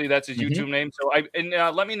obviously that's his YouTube name. So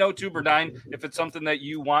let me know too, Burdine, if it's something that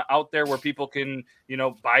you want out there where people can,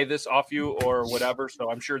 buy this off you or whatever. So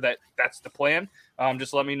I'm sure that's the plan.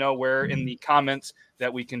 Just let me know where in the comments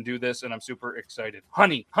that we can do this, and I'm super excited.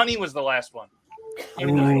 Honey was the last one.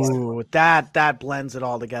 Ooh, that blends it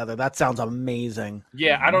all together. That sounds amazing.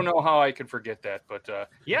 Yeah, I don't know how I could forget that, but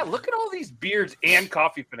yeah, look at all these beards and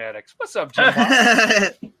coffee fanatics. What's up, Jim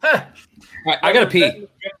Bob? All right, I gotta pee. Jim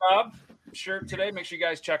Bob shirt today. Make sure you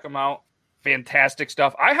guys check them out. Fantastic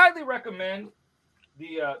stuff. I highly recommend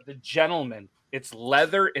the Gentleman. It's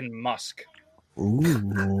leather and musk.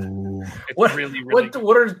 Ooh. It's What, really, really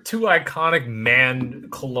what are two iconic man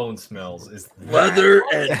cologne smells? Is Leather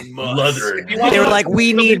and musk. leather. They were like,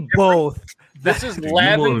 we need both. This is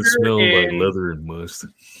lavender and leather and musk.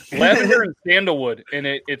 lavender and sandalwood, and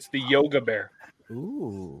it's the Yoga Bear.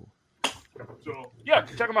 Ooh. So yeah,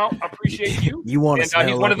 check them out. I appreciate you. You want to And, smell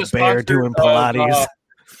he's like one of a the bear sponsors doing of, Pilates.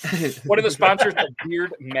 One of the sponsors of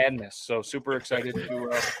Beard Madness. So super excited to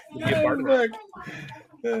be a part of that.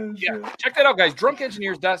 Yeah, check that out, guys.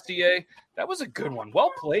 DrunkEngineers.ca. That was a good one.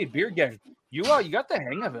 Well played, Beard Gang. You got the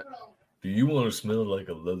hang of it. Do you want to smell like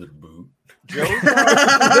a leather boot? Joe.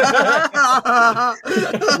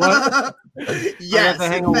 What? Yes,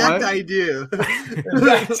 hang in of fact, what? I do.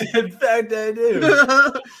 In fact, I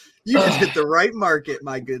do. You just hit the right market,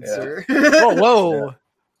 my good sir. Whoa.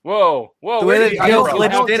 Whoa. The way that I Joe don't- I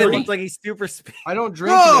flinched don't in, it drink. looks like he's super speed. I don't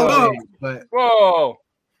drink Whoa, nowadays, but Whoa.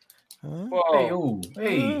 Hey, ooh.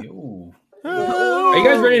 Hey, ooh. Are you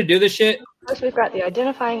guys ready to do this shit? First, we've got the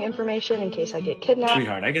identifying information in case I get kidnapped.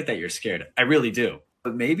 Sweetheart, I get that you're scared. I really do.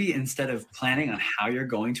 But maybe instead of planning on how you're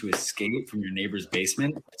going to escape from your neighbor's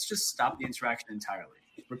basement, let's just stop the interaction entirely.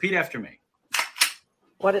 Repeat after me.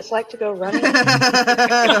 What it's like to go running.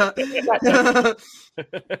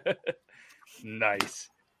 Nice.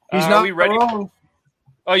 he's Are not we ready? wrong.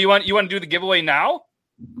 Oh, you want to do the giveaway now?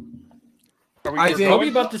 Are we I Is think- Kobe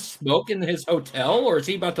about to smoke in his hotel, or is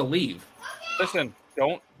he about to leave? Listen,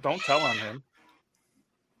 don't tell on him.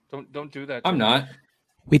 Don't do that. I'm not.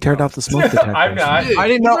 We turned off the smoke detector. I'm not. Dude, I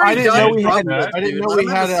didn't know. you've I already didn't know done we had. brothers, I didn't dude. know Let we him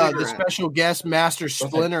had have a the cigarette. special guest Master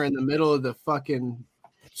Splinter in the middle of the fucking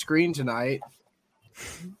screen tonight.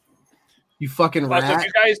 You fucking So rat!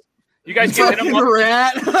 you guys can hit him Fucking up.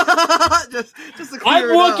 rat. just to clear I'm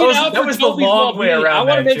it up. looking out that for was the Toby's long way well-being. around I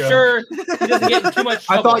want to that make joke. sure he doesn't get in too much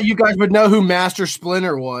I trouble. thought you guys would know who Master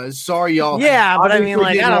Splinter was. Sorry, y'all. Yeah, but I mean, Obviously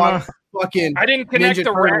like, didn't I don't watch know. Fucking I didn't connect Ninja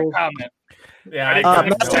the rat Turtles. comment. Yeah, I didn't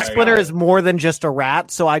Master connect Splinter is more than just a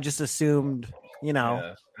rat, so I just assumed, Yeah, I don't know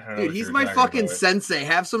Dude, what he's you were my talking fucking about. sensei.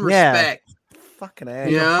 Have some Yeah. respect. Fucking A.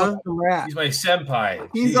 Yeah. He's my senpai.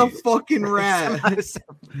 He's a fucking rat.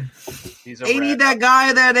 He's a Ain't he rat. that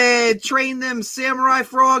guy that trained them samurai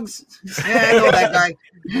frogs? Yeah, I know that guy.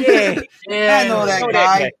 I know that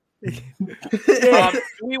guy. Do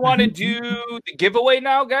we want to do the giveaway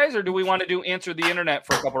now, guys, or do we want to do answer the internet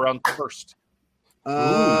for a couple rounds first?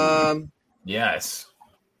 Yes.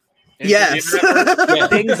 Yes. Yeah,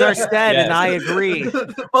 things are said, and I agree.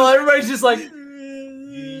 Well, everybody's just like,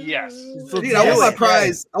 yes. Dude, I want my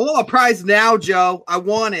prize. I want my prize now, Joe. I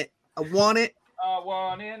want it. I want it.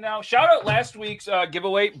 One in now. Shout out last week's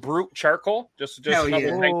giveaway, Brute Charcoal. Just Hell another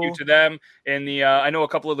yeah. thank you to them. And I know a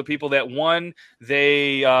couple of the people that won.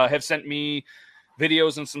 They have sent me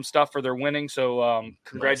videos and some stuff for their winning. So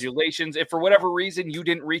congratulations. If for whatever reason you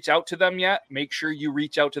didn't reach out to them yet, make sure you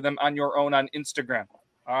reach out to them on your own on Instagram.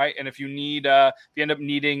 All right. And if you need, if you end up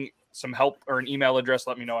needing some help or an email address,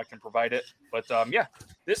 let me know. I can provide it. But yeah,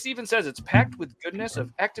 this even says it's packed with goodness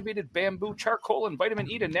of activated bamboo, charcoal, and vitamin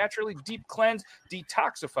E to naturally deep cleanse,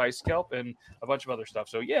 detoxify scalp, and a bunch of other stuff.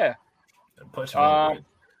 So yeah.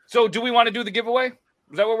 So do we want to do the giveaway?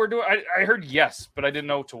 Is that what we're doing? I heard yes, but I didn't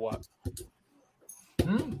know to what.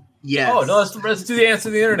 Yes. Oh no, let's do the answer to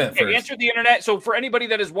the internet first. Okay, answer the internet. So for anybody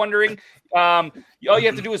that is wondering, all you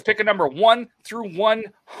have to do is pick a number 1 through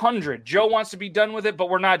 100. Joe wants to be done with it, but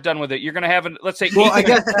we're not done with it. You're gonna have let's say. Well, I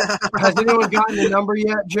guess has anyone gotten the number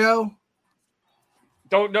yet, Joe?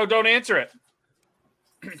 Don't answer it.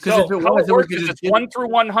 Because So if it how was, it works is it's 1 through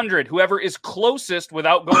 100. Whoever is closest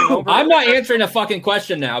without going over. I'm not answering a fucking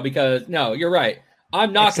question now because no, you're right.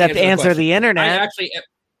 I'm not. Except gonna answer the the internet. I actually.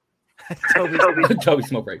 Toby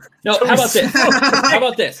smoke break. No, how about this? How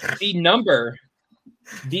about this? The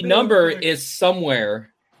number is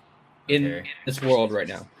somewhere in this world right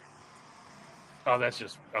now. Oh, that's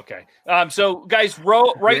just okay. So guys,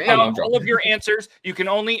 right now, all of your answers, you can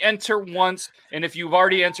only enter once. And if you've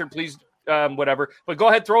already answered, please whatever. But go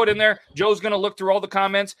ahead, throw it in there. Joe's going to look through all the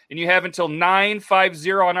comments, and you have until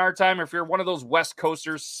 9:50 on our time. Or if you're one of those West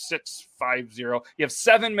Coasters, 6:50. You have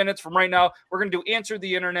 7 minutes from right now. We're going to do answer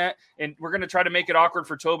the internet, and we're going to try to make it awkward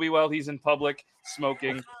for Toby while he's in public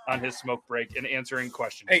smoking on his smoke break and answering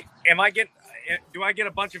questions. Hey, do I get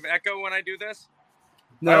a bunch of echo when I do this?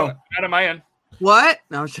 No. Not on my end. What?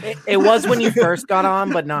 No. It was when you first got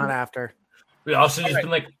on, but not after. We also just been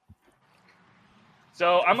like.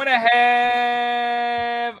 So I'm gonna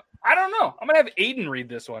have. I don't know. I'm gonna have Aiden read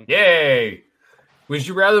this one. Yay! Would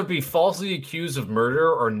you rather be falsely accused of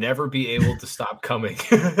murder or never be able to stop coming?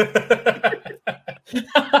 Hold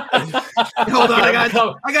on, I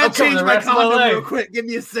gotta change my condom real quick. Give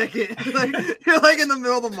me a second. You're like in the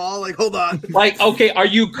middle of the mall. Like, hold on. Like, okay, are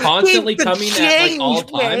you constantly coming at like all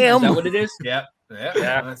times? Is that what it is? Yeah.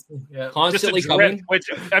 Constantly Just a drip, coming. which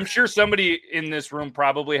I'm sure somebody in this room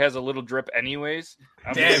probably has a little drip anyways.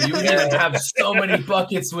 Damn, you would even have so many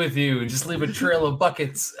buckets with you and just leave a trail of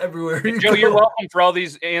buckets everywhere. Joe, you're welcome for all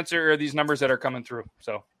these these numbers that are coming through.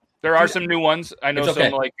 So there are some new ones. I know It's okay.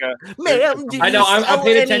 some like. Ma'am, do I know. you I'm sell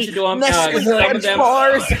paying any attention to them. Nestle Some of Crunch them.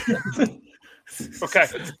 bars? Okay,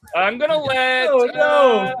 I'm gonna let. Oh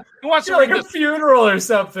no! Who wants to You're like read a this? funeral or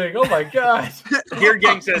something. Oh my god! Gear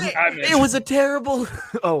Gang says I'm in. It was a terrible.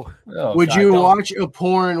 Oh, Would God, you don't. watch a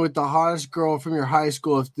porn with the hottest girl from your high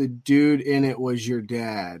school if the dude in it was your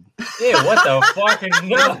dad? Yeah, what the fucking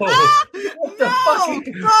no? What the fucking?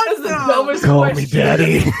 That's the dumbest call me question.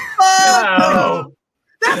 daddy. No.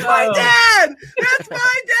 That's my dad. That's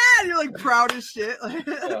my dad. You're like proud as shit.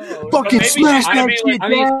 Fucking maybe smash she's that gonna be shit,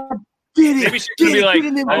 like- dad. Get it. Maybe she's gonna be like, get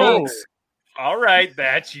in them "Oh, legs. all right,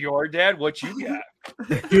 that's your dad. What you got?"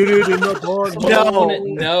 Get it in the balls.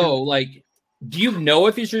 No, like, do you know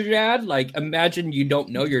if he's your dad? Like, imagine you don't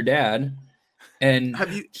know your dad, and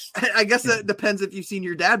Have you? I guess that depends if you've seen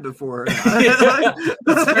your dad before.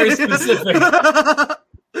 That's very specific.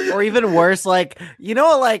 Or even worse, like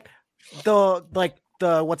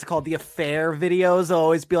the what's it called? The affair videos will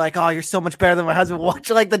always be like, "Oh, you're so much better than my husband." Watch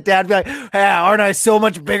like the dad be like, "Hey, aren't I so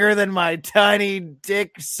much bigger than my tiny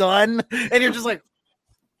dick son?" And you're just like,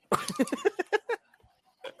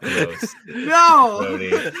 No. Brody.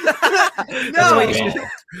 That's why you should,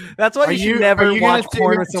 that's why you should never watch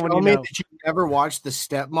porn with someone you know. That you never watched the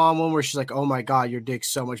stepmom one where she's like, "Oh my god, your dick's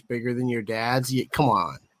so much bigger than your dad's." Come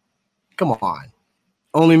on.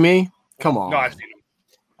 Only me? Come on. No, I've seen him.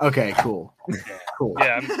 Okay, cool. Cool.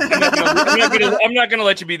 Yeah, I'm not gonna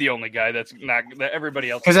let you be the only guy. That's not that everybody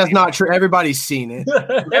else. Because that's not true. Everybody's seen it.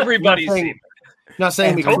 Everybody's Not saying- seen it. Not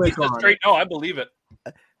saying we Toby's click a on straight it. no. I believe it.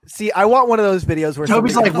 See, I want one of those videos where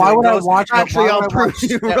Toby's somebody like, "Why would I goes, watch? Actually, why I'll would I prove watch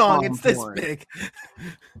you wrong. stepmom It's this porn?" big."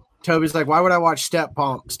 Toby's like, why would I watch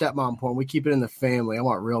stepmom porn? We keep it in the family. I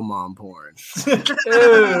want real mom porn.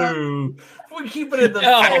 Ooh, we keep it in the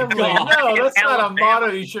family. God. No, that's not a motto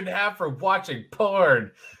you should have for watching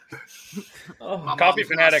porn. Coffee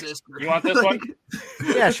fanatic. You want this one?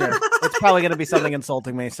 Yeah, sure. It's probably going to be something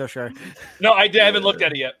insulting me, so sure. No, I haven't looked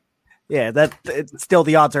at it yet. Yeah, it's still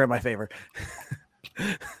the odds are in my favor.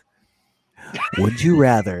 Would you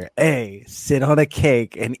rather A, sit on a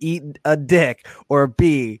cake and eat a dick, or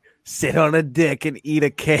B, sit on a dick and eat a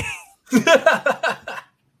cake?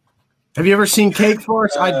 Have you ever seen cake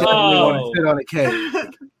farts? I definitely want to sit on a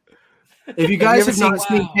cake. If you guys have not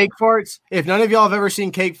seen cake farts, if none of y'all have ever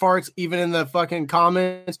seen cake farts, even in the fucking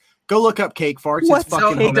comments, go look up cake farts. What's it's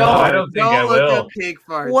fucking cake hilarious. I don't think I Look will. up cake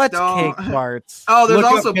farts. What's Don't. cake farts? Oh, there's Look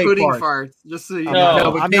up also cake pudding farts. farts. Just so you No,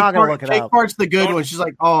 know. but I'm cake not gonna fart- look it Cake up. fart's the good one. She's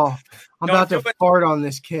like, oh, I'm about to fart on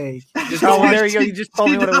this cake. Oh, there you go. You just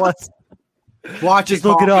told me what it was. Watch Just it,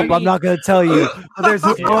 look it up. coffee. I'm not going to tell you. But there's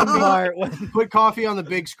this one part. Put coffee on the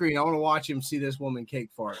big screen. I want to watch him see this woman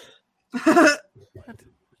cake fart.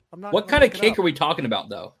 What kind of cake are we talking about,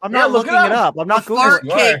 though? I'm not looking it up. I'm not Fart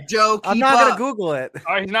Googling cake, it. Joe. I'm Keep not going to up. Google it.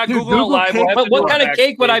 All right, he's not Dude, Googling Google live. cake. But what kind of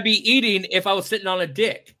cake would I be eating if I was sitting on a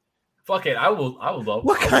dick? Fuck it, I will look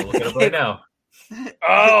What kind it up of right cake? now.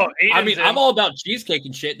 Oh, I mean, I'm all about cheesecake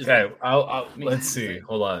and shit. Okay, let's see.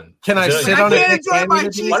 Hold on. Can I Is it- sit on a can't dick? enjoy and my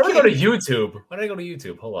eat a Why don't we go to cheesecake. YouTube? Why don't I go to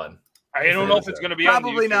YouTube? Hold on. I don't know if it's going to be on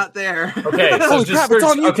Probably YouTube. not there. Okay, so Holy just crap, it's search.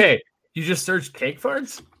 on YouTube. Okay, you just search cake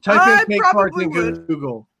farts. Type I in cake farts probably in would.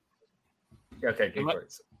 Google. Okay, cake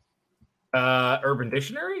farts. Urban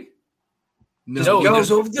Dictionary. No, No,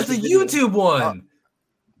 so just a YouTube one.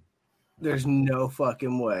 There's no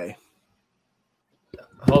fucking way.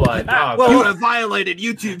 Hold on. Oh, Well, You have violated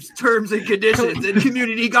YouTube's terms and conditions and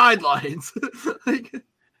community guidelines.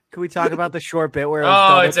 Can we talk about the short bit where?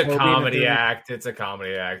 it's a comedy act. It's a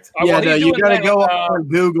comedy act. Yeah, while no, he's you doing gotta that, go on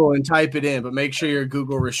Google and type it in, but make sure your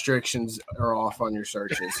Google restrictions are off on your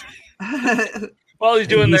searches. While he's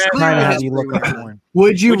doing He's that, trying to have you look up porn.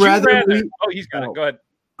 Would you rather? Oh, he's got it. Go ahead.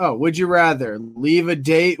 Would you rather leave a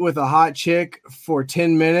date with a hot chick for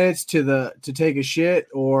 10 minutes to take a shit,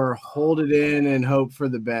 or hold it in and hope for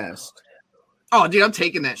the best? Oh, dude, I'm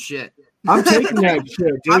taking that shit. I'm taking that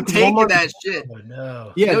shit, dude. I'm 'cause taking one more- that shit. Oh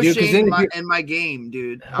no. Yeah, No dude. Because shame then in my game,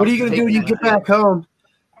 dude. what are you gonna do when you get back home?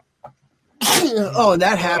 Oh, and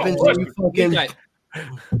that happens. Oh, and you fucking.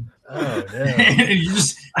 Oh no. You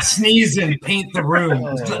just sneeze and paint the room.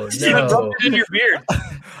 Oh, Rub it in your beard.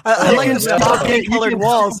 I like can the stop it. You colored can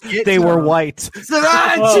walls. get They some. were white.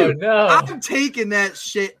 Oh no. I'm taking that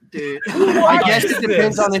shit, dude. I guess it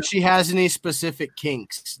depends on if she has any specific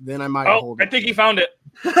kinks. Then I might Oh, hold I it. think he found it.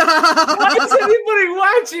 Why is anybody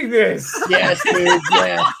watching this? Yes, dude.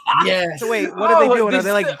 Yes. Yes. So wait, what are they doing? Are this-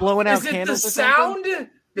 they like blowing out Is it candles the or something? sound?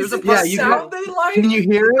 There's Is a it part- the you sound can- they like? Can you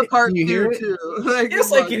hear it? Part Can you hear two, it? too. Like,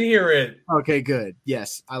 Yes, I can hear it. Okay, good.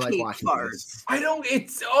 Yes, I like Cake watching farts. this. I don't.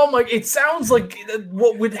 It's oh my! It sounds like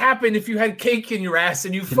what would happen if you had cake in your ass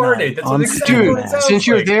and you farted. That's what exactly Dude, what it sounds since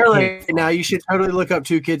you're like. there right now, you should totally look up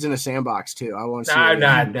Two Kids in a Sandbox too. I want to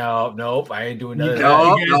see. Nope. I ain't doing none of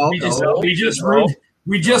No, that. no,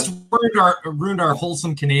 we just ruined our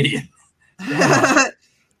wholesome Canadian.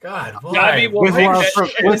 God, why? Gabby will With make love, that from,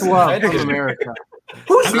 shit. with love from America.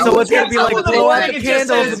 So it's gonna be like blow out the It just candles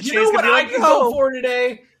says, and you she's know gonna what be I like, could go "Oh." for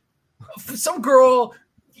today? Some girl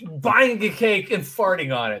buying a cake and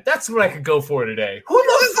farting on it. That's what I could go for today. Who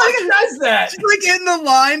the fuck does that? She's like in the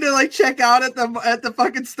line to like check out at the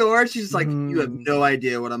fucking store. She's like, you have no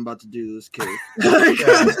idea what I'm about to do to this kid.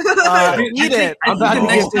 Eat it. I'm about to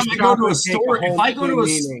next give this time I go to a chocolate cake store, whole if I go to new a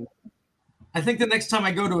meaning. I think the next time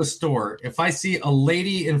I go to a store, if I see a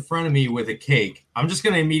lady in front of me with a cake, I'm just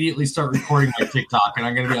going to immediately start recording my TikTok, and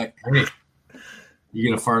I'm going to be like, "Hey, you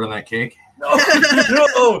gonna fart on that cake?"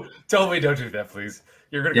 No, tell me don't do that, please.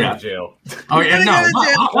 You're gonna go to jail. Oh yeah, no.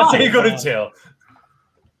 That's how you go to jail.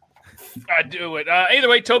 I do it. Either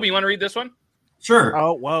way, Toby, you want to read this one? Sure.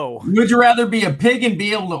 Oh, whoa. Would you rather be a pig and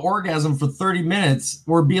be able to orgasm for 30 minutes,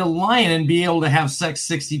 or be a lion and be able to have sex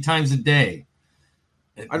 60 times a day?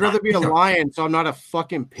 I'd rather be a lion, so I'm not a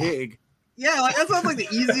fucking pig. Yeah, like that sounds like the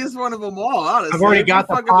easiest one of them all. Honestly, I've already got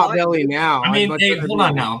the Fucking pot lion. belly now. I mean, I'd much hey, rather hold be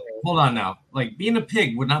on a now. Hold on now. Like, being a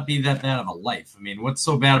pig would not be that bad of a life. I mean, what's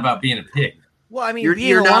so bad about being a pig? Well, I mean, You're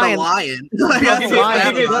being not a a lion.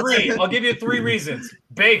 lion. I'll give you three reasons: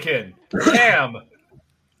 bacon, ham,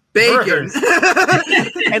 Bacon. burgers.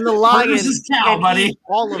 And the lion Burgers is cow, can buddy. eat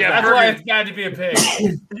all of Yeah, that. that's why it's got to be a pig.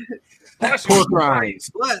 pork rinds.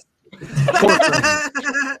 Bless.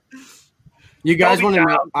 You guys Toby want to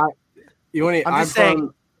Cow. know? You want to? I'm I'm just saying.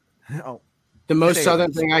 from. Oh, The most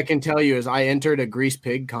southern thing I can tell you is I entered a grease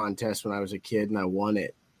pig contest when I was a kid and I won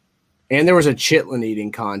it. And there was a chitlin eating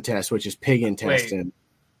contest, which is pig intestine.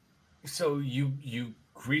 So you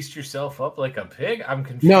greased yourself up like a pig? I'm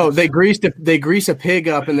confused. No, they grease a pig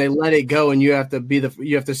up and they let it go, and you have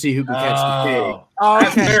to see who can catch the pig. Oh,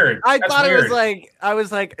 That's okay. weird. I That's thought it was weird. like I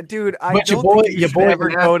was like, dude, I But don't think you should ever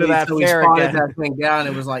go to that fair again. That thing down.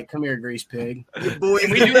 It was like, come here, grease pig. Can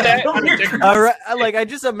we do that? All right, like I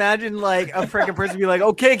just imagine like a freaking person be like,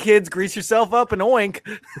 okay, kids, grease yourself up and oink.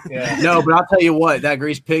 Yeah. No, but I'll tell you what, that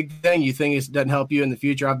grease pig thing, you think it doesn't help you in the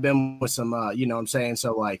future? I've been with some, you know what I'm saying?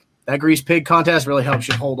 So like that grease pig contest really helps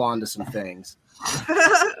you hold on to some things.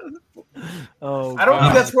 Oh, I don't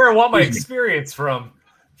think that's where I want my experience from.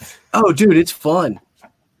 Oh, dude, it's fun.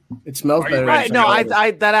 It smells better. Right, no, I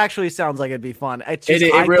that actually sounds like it'd be fun. It's just,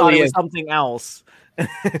 It I really thought it was is. something else.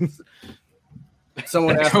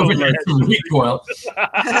 Someone asked Over me, there some recoil.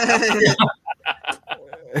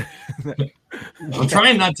 I'm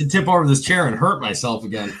trying not to tip over this chair and hurt myself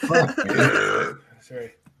again. Fuck, man.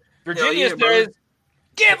 Sorry. Virginia yeah, says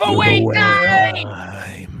giveaway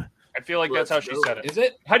time. I feel like that's how she said it. Is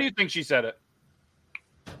it? How do you think she said it?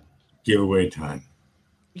 Giveaway time.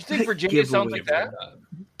 You think Virginia sounds like that?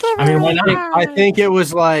 I mean, why not? I think it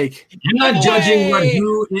was like You're not judging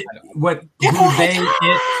who they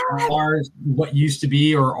it are, what used to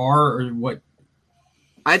be or are, or what.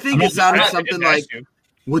 I think it sounded something like,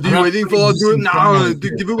 "What are you I'm waiting not for? Do it using now! cameras.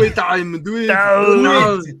 Do giveaway time! Do it No,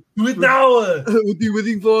 now! do it now! What are you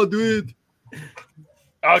waiting for? Do it!"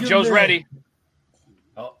 Oh, Joe's ready.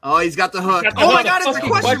 Oh, he's got the hook. Got the Oh my hook. God, it's a Fucking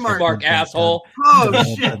question mark! asshole. Oh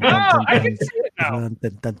shit! Oh, I can see it now.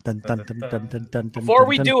 Before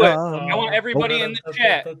we do it, I want everybody in the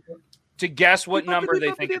chat to guess what number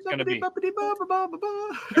they think it's going to be.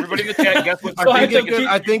 Everybody in the chat, guess what number I they think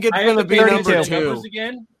it's think it's I going to have be to pick number numbers 2.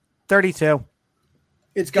 again. 32.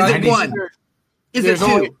 It's got Is it one? Is it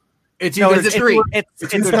two? It's No, either Is it three?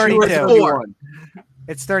 It's either 32. 2 or 4.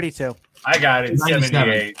 It's 32. I got it.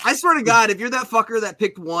 78. I swear to God, if you're that fucker that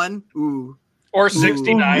picked one, ooh. Or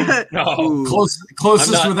 69. No. Ooh.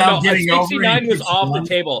 Closest without getting over. 69 was off the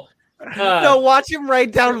table. No, watch him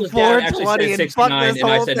write down Dad actually 420 said and fuck 69, this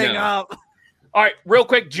and I whole said thing no. up. All right, real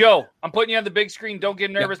quick, Joe, I'm putting you on the big screen. Don't get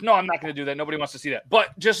nervous. No, I'm not going to do that. Nobody wants to see that.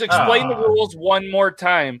 But just explain the rules one more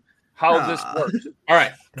time, how this works. All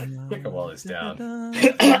right. Pick all this down.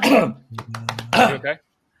 You okay?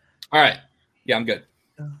 All right. Yeah, I'm good.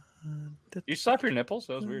 You slap your nipples?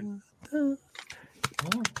 That was weird.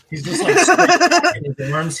 He's just like smacking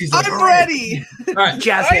his arms. He's like, I'm ready. All right.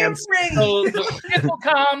 Jazz I am hands. ready. So the Nipple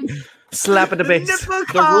calm. Slap at the base. Nipple rules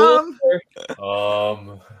calm.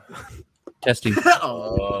 were testing.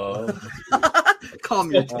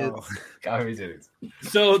 Calm your tits.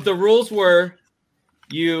 So the rules were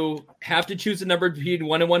you have to choose a number between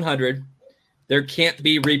 1 and 100. There can't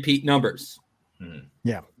be repeat numbers.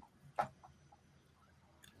 Yeah.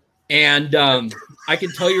 And I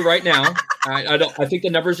can tell you right now, I think the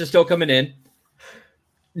numbers are still coming in.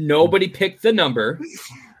 Nobody picked the number,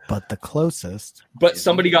 But the closest. but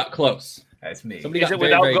somebody got close. That's me. Somebody Is got it very,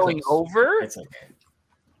 without very going close. over? That's okay.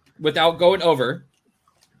 Without going over.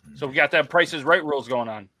 So we got that Price is Right rules going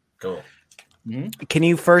on. Cool. Can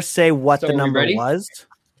you first say what So the are we number ready? was?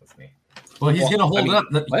 That's me. well, he's gonna hold up.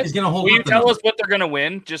 what? He's gonna hold Will you up. the tell number. us what they're going to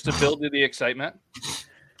win just to build to the excitement?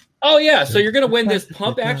 Oh, yeah. So you're going to win this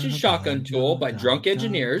pump action shotgun tool by Drunk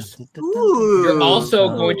Engineers. Ooh. You're also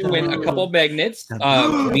going to win a couple of magnets. Me,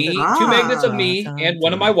 2 magnets of me and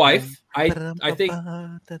one of my wife. I think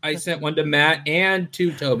I sent one to Matt and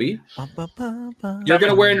to Toby. You're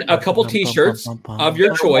going to win a couple T-shirts of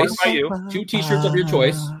your choice. By you. 2 T-shirts of your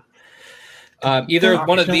choice. Either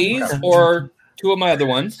one of these or 2 of my other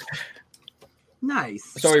ones. Nice.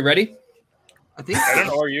 So are we ready? I think I don't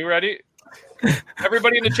know. Are you ready?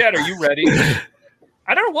 Everybody in the chat, are you ready?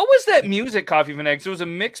 I don't know. What was that music, Coffee Fanatics? It was a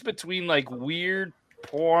mix between like weird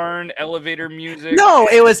porn, elevator music. No,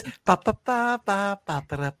 it was. Yeah,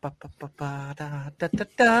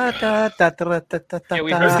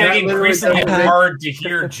 we It heard was that. getting increasingly hard to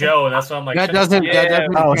hear Joe. That's why I'm like, That doesn't change.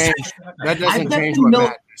 That doesn't bet change the what mil-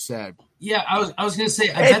 Matt just said. Yeah, I was gonna say.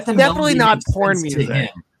 I It's bet the definitely melody not makes porn sense to music.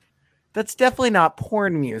 him. That's definitely not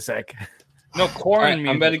porn music. No All corn right, music.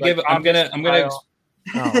 I'm going to give. like I'm going style.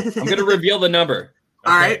 to reveal the number.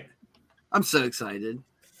 All right. I'm so excited.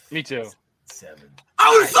 Me too. 7. I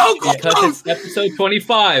was so close. Because it's episode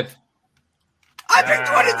 25. I picked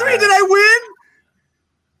 23. Did I win?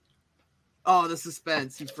 Oh, the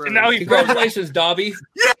suspense. He froze. And now he froze. Congratulations, Dobby.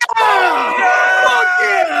 Yeah! Fuck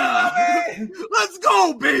yeah! Let's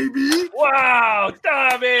go, baby. Wow,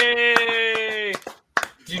 Tommy!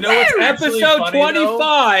 Do you know what's actually episode funny,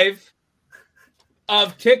 25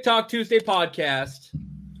 of TikTok Tuesday podcast,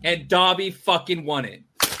 and Dobby fucking won it.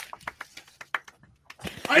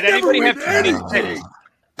 Did anybody have 26?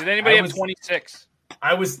 Did anybody have 26?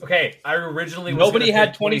 I was okay. I originally Nobody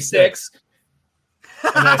had 26.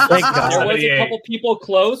 And I There was a couple people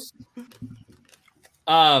close.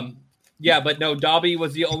 Yeah, but no, Dobby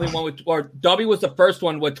was the only one with, or Dobby was the first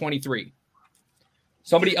one with 23.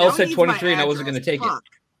 Somebody else said 23, and I wasn't going to take it.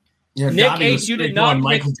 Yeah, Nick Dobby H, was you did straight not going, pick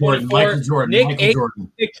Michael Jordan, 24. Michael Jordan, Nick Michael H Jordan.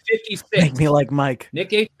 picked 56. Make me like Mike.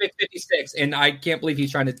 Nick H picked 56, and I can't believe he's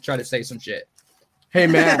trying to say some shit. Hey,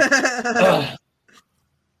 Matt.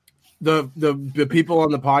 The people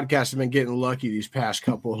on the podcast have been getting lucky these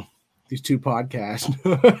two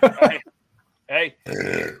podcasts. Hey.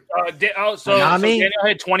 So Daniel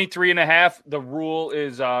had 23 and a half. The rule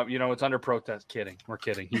is, it's under protest. Kidding. We're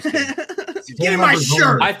kidding. He's kidding. Get in my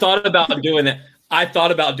shirt. I thought about doing that. I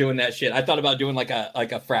thought about doing that shit. I thought about doing like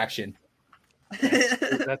a fraction.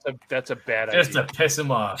 That's a bad idea. Just to piss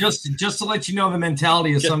him off. Just to let you know the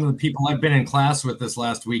mentality of some of the people I've been in class with this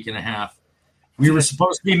last week and a half. We were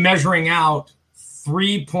supposed to be measuring out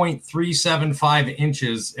 3.375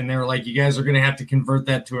 inches, and they were like, you guys are going to have to convert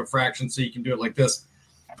that to a fraction so you can do it like this.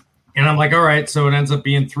 And I'm like, all right, so it ends up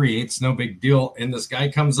being 3/8, no big deal. And this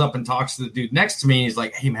guy comes up and talks to the dude next to me, and he's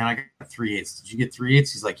like, hey, man, I got 3/8. Did you get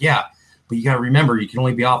 3/8? He's like, yeah, but you got to remember, you can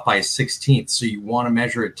only be off by a 16th, so you want to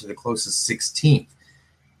measure it to the closest 16th.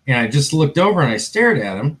 And I just looked over, and I stared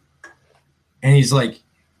at him, and he's like,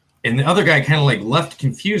 and the other guy kind of like left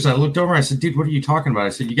confused. I looked over and I said, dude, what are you talking about? I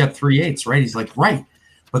said, you got 3/8, right? He's like, right.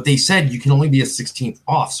 But they said you can only be a 16th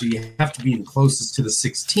off, so you have to be the closest to the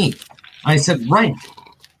 16th. I said, right.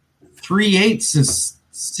 3/8 is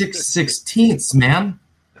 6/16, man.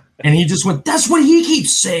 And he just went, that's what he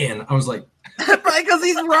keeps saying. I was like, right, because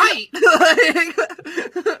he's right.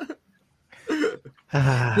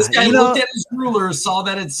 This guy looked at his ruler, saw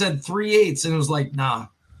that it said 3/8, and was like, nah.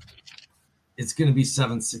 It's going to be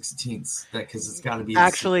 7/16 because it's got to be.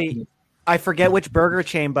 Actually, I forget which burger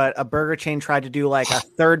chain, but a burger chain tried to do like a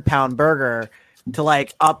 3rd-pound burger to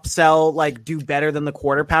like upsell, like do better than the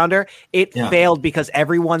quarter pounder. It failed because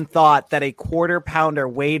everyone thought that a quarter pounder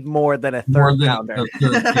weighed more than a 3rd pounder.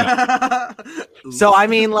 So I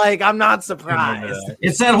mean, like, I'm not surprised.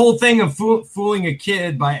 It's that whole thing of fooling a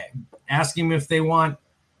kid by asking them if they want,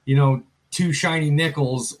 2 shiny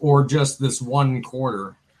nickels or just this 1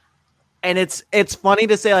 quarter. And it's funny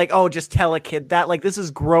to say, like, oh, just tell a kid that. Like, this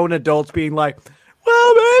is grown adults being like,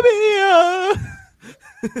 well, maybe,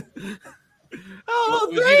 it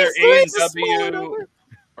was either A&W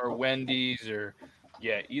or Wendy's or,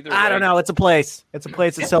 either I don't know. It's a place. It's a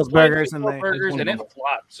place that sells burgers and it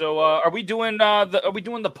flopped. So, are we doing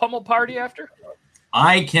the pummel party after?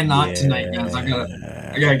 I cannot tonight, guys.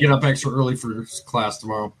 I gotta get up extra early for class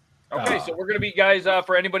tomorrow. Okay, so we're going to be, guys,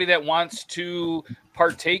 for anybody that wants to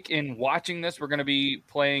partake in watching this, we're going to be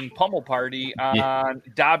playing Pummel Party on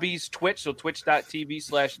Dobby's Twitch, so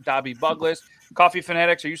twitch.tv/Dobby Bugless. Coffee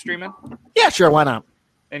Fanatics, are you streaming? Yeah, sure, why not?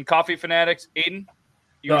 And Coffee Fanatics, Aiden?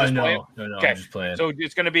 No, okay. I'm just playing. So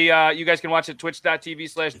it's going to be, you guys can watch it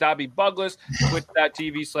twitch.tv/Dobby Bugless,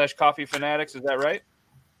 twitch.tv/Coffee Fanatics, is that right?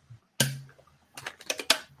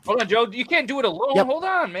 Hold on, Joe, you can't do it alone. Yep. Hold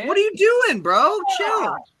on, man. What are you doing, bro?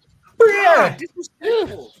 Chill. Yeah, this is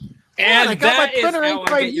cool. And I got my printer ink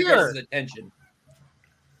right here. here. Attention.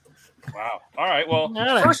 Wow. All right. Well,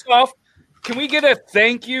 first off, can we get a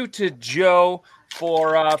thank you to Joe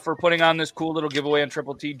for putting on this cool little giveaway on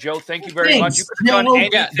Triple T? Joe, thank you very much. You could have done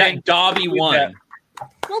anything. That Dobby won. That.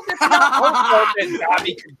 Well, that's not our fault that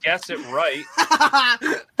Dobby could guess it right.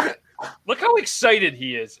 Look how excited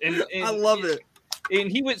he is. And I love it. And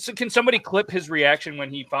he was. So can somebody clip his reaction when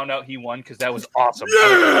he found out he won? Because that was awesome.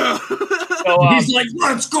 Yeah. So, he's like,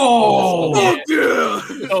 "Let's go!" Yeah.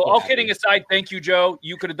 So, all kidding aside, thank you, Joe.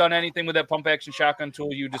 You could have done anything with that pump action shotgun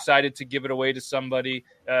tool. You decided to give it away to somebody,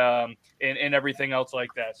 and everything else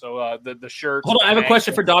like that. So, the shirt. Hold on, I have a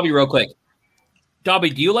question for Dobby, real quick.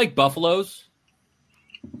 Dobby, do you like buffaloes?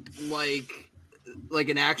 Like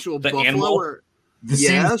an actual the buffalo? Animal? Or...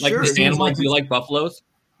 Yeah, sure. Like the animal. Do you like buffaloes?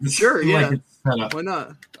 Sure, yeah. Why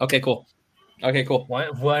not? Okay, cool.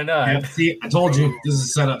 Why not? Yeah, see, I told you this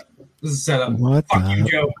is a setup. What? Fuck you,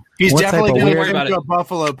 Joe. He's What definitely type of going weird- to turn into a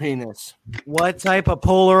buffalo penis. What type of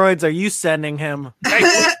Polaroids are you sending him? Hey,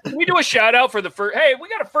 can we do a shout out for the first? Hey, we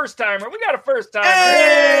got a first timer.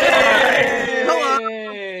 Hey!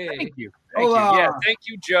 Thank you. Yeah, thank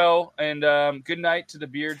you, Joe, and good night to the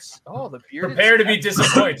beards. Oh, the beards. Prepare to be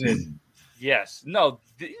disappointed. Yes. No.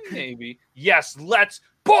 Maybe. Yes. Let's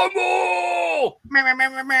Pummel!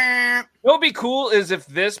 What would be cool is if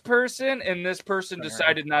this person and this person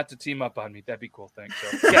decided not to team up on me. That'd be cool. Thanks.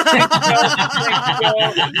 So, yeah, thanks,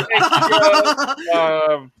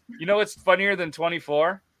 Joe. You know what's funnier than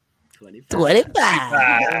 24? 25.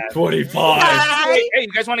 25. Hey,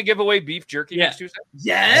 you guys want to give away beef jerky next Tuesday?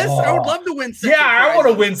 Yes, I would love to win. Yeah, I want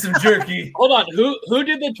to win some jerky. Hold on. Who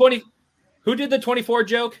did the 20? Who did the 24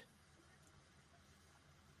 joke?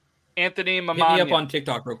 Anthony Mamania. Hit me up on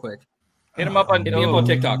TikTok real quick. Hit him up on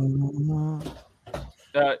TikTok.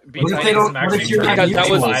 Because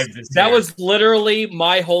that was literally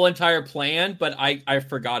my whole entire plan, but I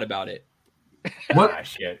forgot about it. What?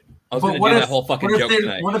 Shit. I was going to do that whole fucking joke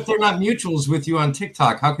tonight. What if they're not mutuals with you on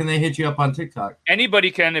TikTok? How can they hit you up on TikTok? Anybody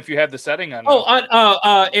can if you have the setting on.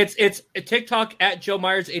 It's TikTok at Joe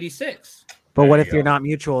Myers 86. But what if you're not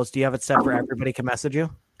mutuals? Do you have it set for everybody can message you?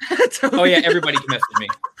 Oh yeah, everybody can message me.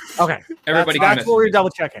 Okay, everybody. That's what we're double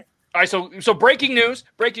checking. All right, so breaking news.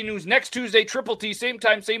 Next Tuesday, Triple T, same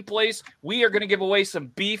time, same place. We are going to give away some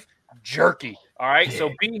beef jerky. All right, so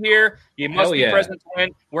be here. You must be present to win.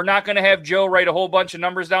 We're not going to have Joe write a whole bunch of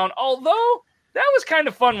numbers down, although that was kind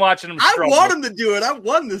of fun watching him struggle. I want him to do it. I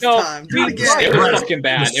won this time. Do it again. It was fucking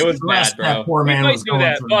bad. It was bad, bro. Poor man We might was do going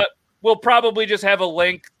that, through. but we'll probably just have a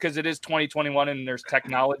link because it is 2021 and there's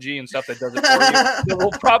technology and stuff that does it for you. So we'll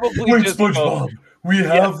probably just SpongeBob, we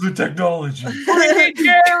have the technology. Free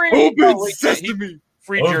Jerry! Open sesame.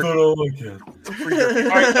 Free jerky. Free jerky. All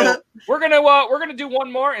right, so we're gonna do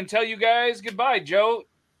one more and tell you guys goodbye. Joe,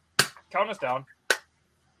 count us down.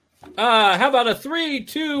 How about a 3,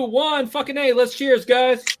 2, 1? Fucking A. Let's cheers,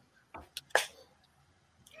 guys.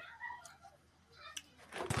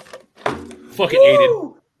 Fucking ate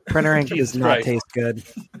it. Printer ink does not taste good.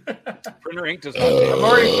 Printer ink does not taste I'm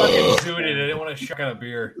already fucking zooted. I didn't want to shuck on a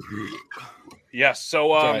beer. Yes.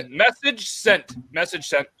 So message sent.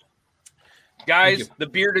 Guys, the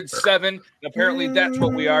Bearded 7. Apparently that's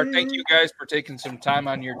what we are. Thank you guys for taking some time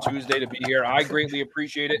on your Tuesday to be here. I greatly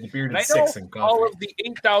appreciate it. Bearded And I 6 know and all of the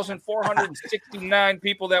 8,469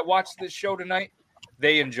 people that watched this show tonight,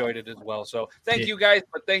 they enjoyed it as well. So thank you guys,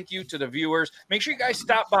 but thank you to the viewers. Make sure you guys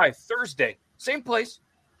stop by Thursday, same place.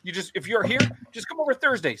 If you're here, just come over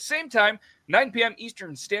Thursday, same time, 9 p.m.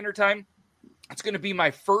 Eastern Standard Time. It's going to be my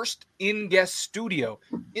first in-guest studio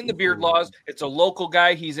in the Beard Laws. It's a local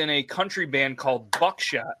guy. He's in a country band called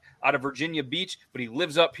Buckshot out of Virginia Beach, but he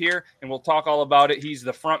lives up here, and we'll talk all about it. He's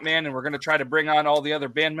the front man, and we're going to try to bring on all the other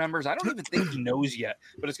band members. I don't even think he knows yet,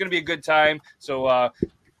 but it's going to be a good time. So guys,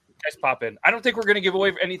 pop in. I don't think we're going to give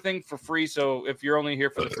away anything for free, so if you're only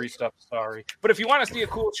here for the free stuff, sorry. But if you want to see a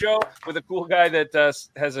cool show with a cool guy that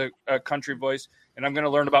has a country voice, and I'm going to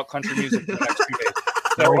learn about country music for the next 2 days.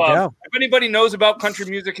 So if anybody knows about country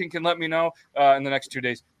music and can let me know in the next 2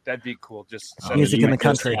 days, that'd be cool. Just send music me in the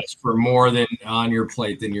country. Ask for more than on your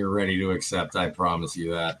plate than you're ready to accept. I promise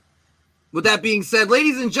you that. With that being said,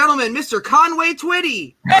 ladies and gentlemen, Mr. Conway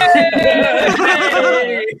Twitty.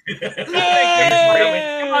 Hey!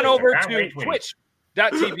 Come on over to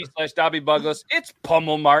twitch.tv/DobbyBuggless. It's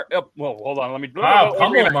Pummel Mart. Well, hold on. Let me.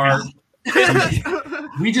 Pummel Mart.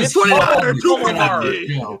 We just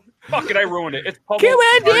Fuck it, I ruined it. It's Pummel. Come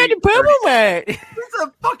on down to Pummel Mart.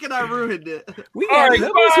 Fucking I ruined it. We got All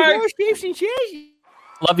right, shapes and cheese.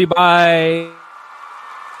 Love you. Bye.